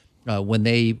military, when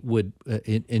they would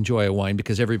enjoy a wine,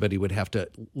 because everybody would have to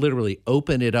literally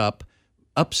open it up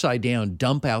upside down,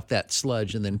 dump out that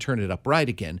sludge, and then turn it upright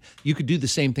again. You could do the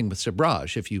same thing with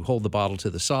sabrage. If you hold the bottle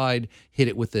to the side, hit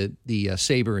it with the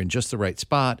saber in just the right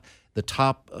spot, the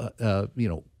top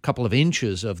couple of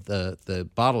inches of the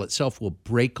bottle itself will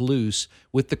break loose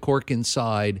with the cork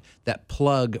inside. That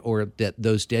plug or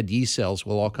those dead yeast cells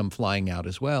will all come flying out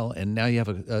as well, and now you have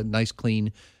a nice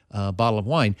clean bottle of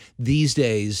wine. These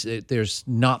days, there's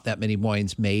not that many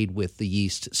wines made with the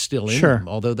yeast still in them,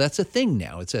 although that's a thing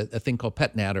now. It's a thing called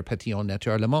pétnat or pétillant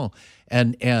naturellement,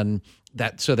 and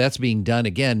that's being done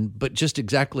again. But just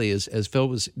exactly as Phil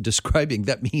was describing,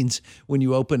 that means when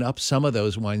you open up some of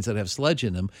those wines that have sludge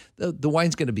in them, the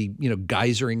wine's going to be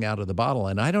geysering out of the bottle.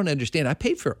 And I don't understand. I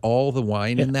paid for all the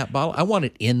wine in that bottle. I want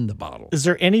it in the bottle. Is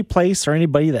there any place or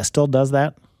anybody that still does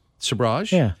that?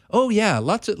 Sabrage? Yeah. Oh yeah,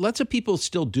 lots of people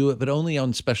still do it, but only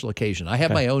on special occasion. I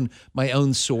have my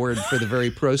own sword for the very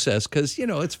process because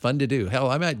it's fun to do. Hell,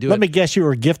 I might do it. Let me guess, you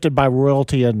were gifted by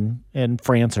royalty in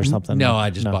France or something. No, I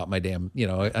just bought my damn.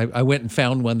 I went and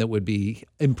found one that would be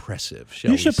impressive.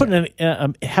 You should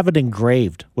have it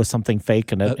engraved with something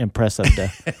fake and impressive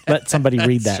to let somebody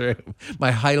read that. True. My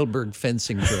Heidelberg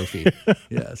fencing trophy.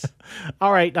 Yes.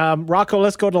 All right, Rocco.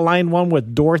 Let's go to line one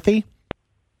with Dorothy.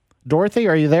 Dorothy,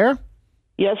 are you there?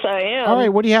 Yes, I am. All right,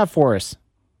 what do you have for us?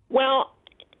 Well,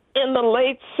 in the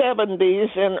late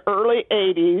 70s and early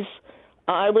 80s,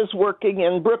 I was working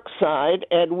in Brookside,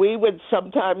 and we would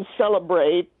sometimes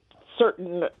celebrate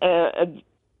certain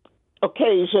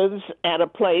occasions at a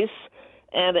place,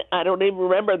 and I don't even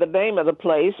remember the name of the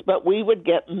place, but we would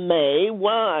get May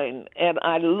wine, and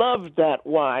I loved that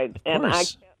wine, and I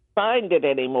can't find it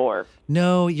anymore.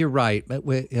 No, you're right.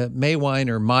 May wine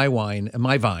or my wine,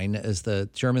 as the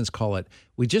Germans call it,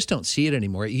 we just don't see it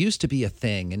anymore. It used to be a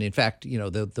thing. And in fact,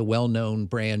 the well-known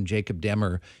brand Jacob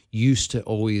Demmer used to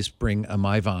always bring a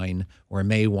my wine or a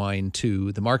May wine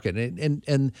to the market.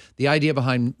 And the idea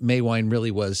behind May wine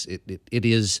really was it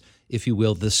is, if you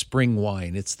will, the spring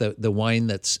wine. It's the wine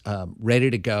that's ready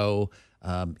to go.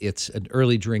 It's an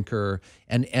early drinker.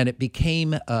 And it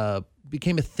became a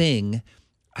thing,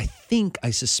 I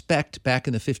suspect, back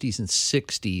in the 50s and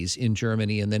 60s in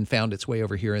Germany, and then found its way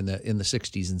over here in the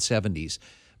 60s and 70s.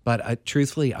 But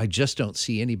truthfully, I just don't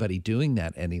see anybody doing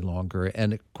that any longer.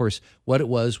 And of course, what it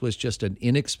was just an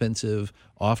inexpensive,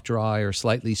 off-dry or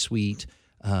slightly sweet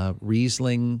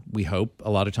Riesling. We hope. A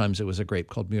lot of times it was a grape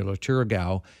called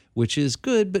Müller-Thurgau, which is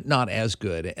good, but not as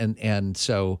good. And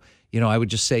so, I would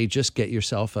just say, just get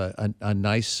yourself a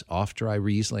nice off-dry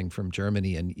Riesling from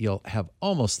Germany, and you'll have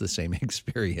almost the same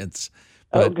experience,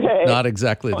 but not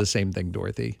exactly the same thing,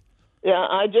 Dorothy. Yeah,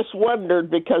 I just wondered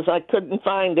because I couldn't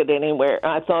find it anywhere.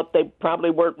 I thought they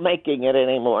probably weren't making it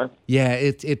anymore. Yeah,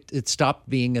 it stopped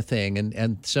being a thing,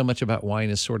 and so much about wine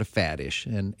is sort of faddish,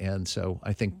 and so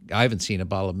I think I haven't seen a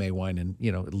bottle of May wine in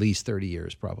at least 30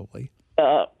 years probably.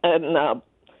 And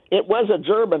it was a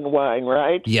German wine,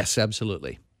 right? Yes,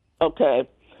 absolutely. Okay.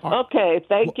 Okay,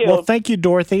 thank you. Well, thank you,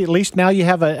 Dorothy. At least now you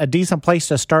have a decent place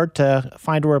to start to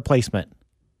find a replacement.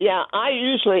 Yeah,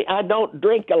 I don't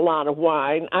drink a lot of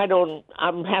wine. I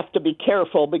have to be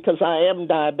careful because I am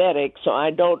diabetic, so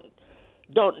I don't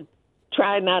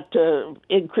try not to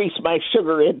increase my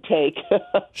sugar intake.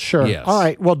 Sure. Yes. All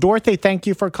right. Well, Dorothy, thank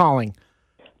you for calling.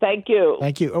 Thank you.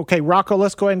 Thank you. Okay, Rocco,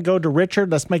 let's go ahead and go to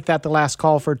Richard. Let's make that the last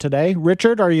call for today.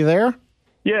 Richard, are you there?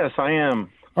 Yes, I am.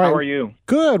 All right. How are you?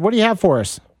 Good. What do you have for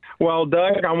us? Well,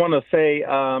 Doug, I want to say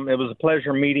it was a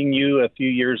pleasure meeting you a few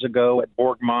years ago at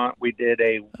Bourgmont. We did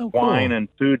a wine and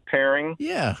food pairing.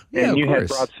 Yeah, and you of course. had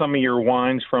brought some of your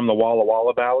wines from the Walla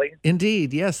Walla Valley.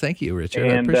 Indeed, yes. Thank you, Richard.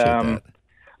 And, I appreciate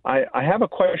that. I have a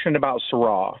question about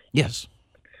Syrah. Yes.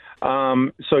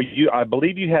 So I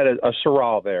believe you had a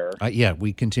Syrah there. Yeah,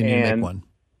 we continue to make one.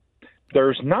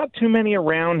 There's not too many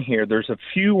around here. There's a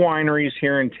few wineries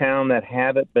here in town that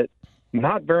have it, but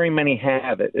not very many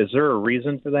have it. Is there a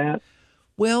reason for that?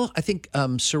 Well, I think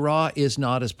Syrah is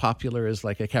not as popular as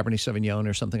like a Cabernet Sauvignon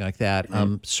or something like that.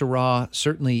 Syrah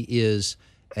certainly is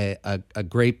a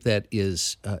grape that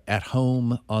is at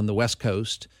home on the West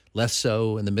Coast, less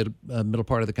so in the middle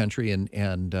part of the country,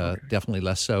 and definitely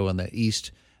less so on the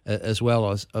East as well,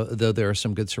 as though there are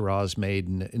some good Syrahs made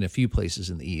in a few places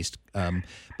in the East.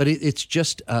 But it's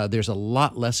just there's a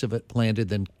lot less of it planted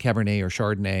than Cabernet or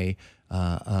Chardonnay,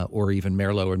 or even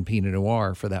Merlot and Pinot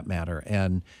Noir for that matter.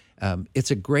 And it's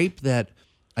a grape that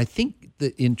I think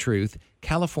that in truth,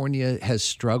 California has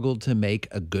struggled to make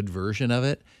a good version of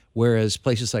it, whereas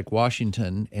places like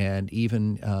Washington and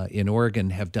even in Oregon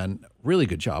have done a really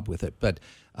good job with it. But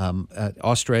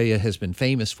Australia has been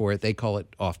famous for it. They call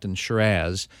it often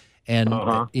Shiraz. And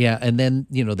and then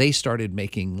they started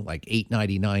making like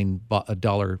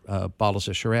 $8.99 bottles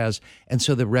of Shiraz, and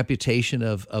so the reputation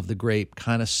of the grape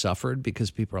kind of suffered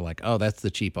because people are like, oh, that's the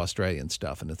cheap Australian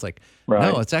stuff, and it's like,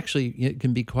 no, it's actually, it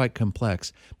can be quite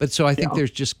complex. But so I think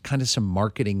there's just kind of some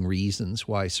marketing reasons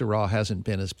why Syrah hasn't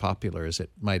been as popular as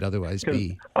it might otherwise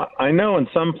be. I know in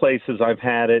some places I've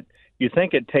had it, you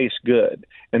think it tastes good,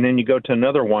 and then you go to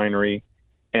another winery,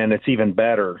 and it's even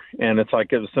better, and it's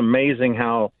like it's amazing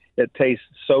how it tastes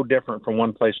so different from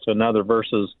one place to another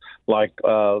versus like,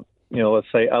 let's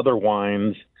say other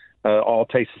wines all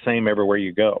taste the same everywhere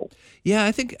you go. Yeah,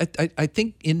 I think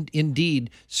indeed,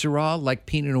 Syrah, like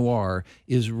Pinot Noir,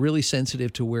 is really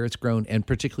sensitive to where it's grown and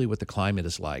particularly what the climate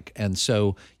is like. And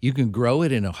so you can grow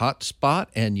it in a hot spot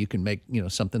and you can make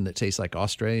something that tastes like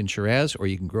Australian Shiraz, or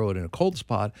you can grow it in a cold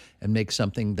spot and make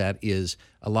something that is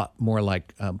a lot more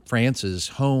like France's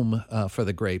home for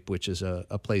the grape, which is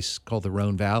a place called the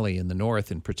Rhone Valley in the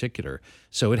north in particular.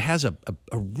 So it has a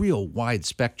real wide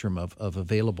spectrum of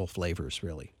available flavors,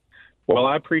 really. Well,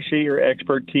 I appreciate your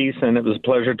expertise, and it was a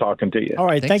pleasure talking to you. All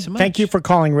right. Thank you for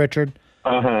calling, Richard.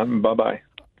 Bye-bye.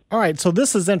 All right. So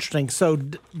this is interesting. So,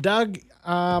 Doug,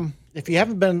 if you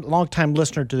haven't been a long-time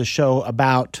listener to the show,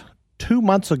 about 2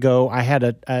 months ago, I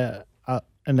had an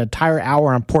entire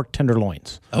hour on pork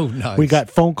tenderloins. Oh, nice. We got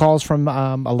phone calls from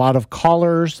a lot of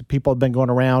callers. People have been going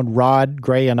around. Rod,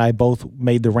 Gray, and I both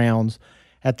made the rounds.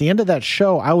 At the end of that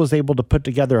show, I was able to put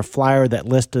together a flyer that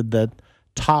listed the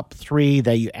top 3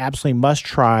 that you absolutely must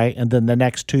try, and then the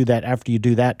next 2 that after you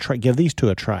do that, give these 2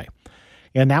 a try.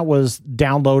 And that was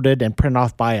downloaded and printed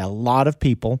off by a lot of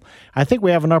people. I think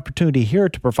we have an opportunity here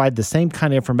to provide the same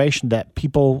kind of information that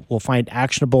people will find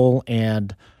actionable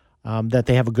and that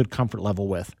they have a good comfort level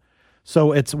with.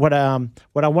 So it's what I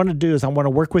want to do is I want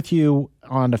to work with you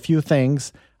on a few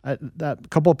things. A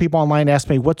couple of people online asked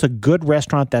me, what's a good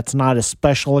restaurant that's not a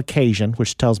special occasion,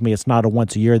 which tells me it's not a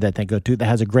once a year that they go to, that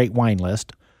has a great wine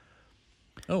list.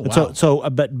 Oh, wow.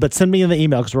 But send me in the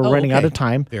email because we're running out of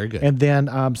time. Very good. And then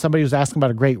somebody was asking about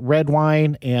a great red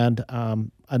wine and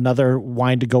another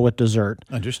wine to go with dessert.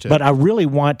 Understood. But I really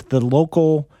want the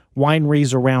local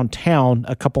wineries around town,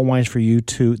 a couple wines for you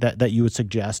that you would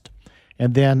suggest.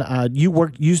 And then you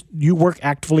work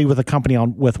actively with a company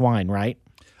with wine, right?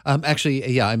 Actually,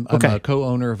 yeah, I'm a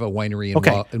co-owner of a winery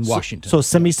in Washington. So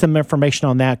send me some information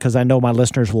on that because I know my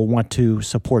listeners will want to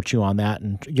support you on that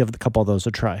and give a couple of those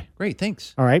a try. Great,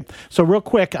 thanks. All right. So real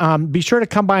quick, be sure to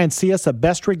come by and see us at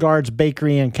Best Regards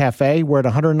Bakery and Cafe. We're at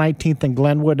 119th and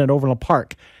Glenwood in Overland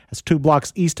Park. It's 2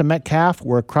 blocks east of Metcalf.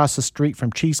 We're across the street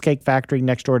from Cheesecake Factory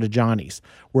next door to Johnny's.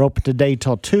 We're open today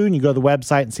till 2, and you go to the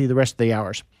website and see the rest of the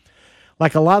hours.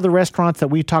 Like a lot of the restaurants that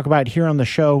we talk about here on the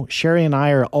show, Sherry and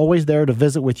I are always there to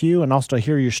visit with you and also to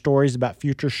hear your stories about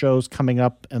future shows coming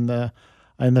up in the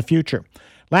future.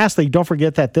 Lastly, don't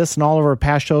forget that this and all of our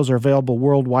past shows are available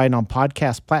worldwide on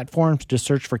podcast platforms. Just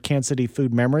search for Kansas City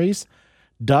Food Memories.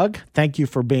 Doug, thank you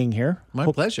for being here.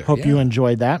 My pleasure. Hope you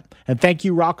enjoyed that. And thank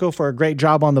you, Rocco, for a great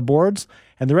job on the boards.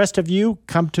 And the rest of you,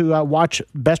 come to watch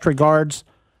Best Regards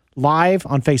live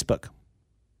on Facebook.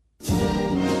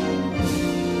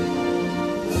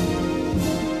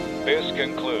 This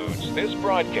concludes this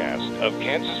broadcast of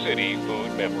Kansas City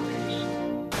Food Memories.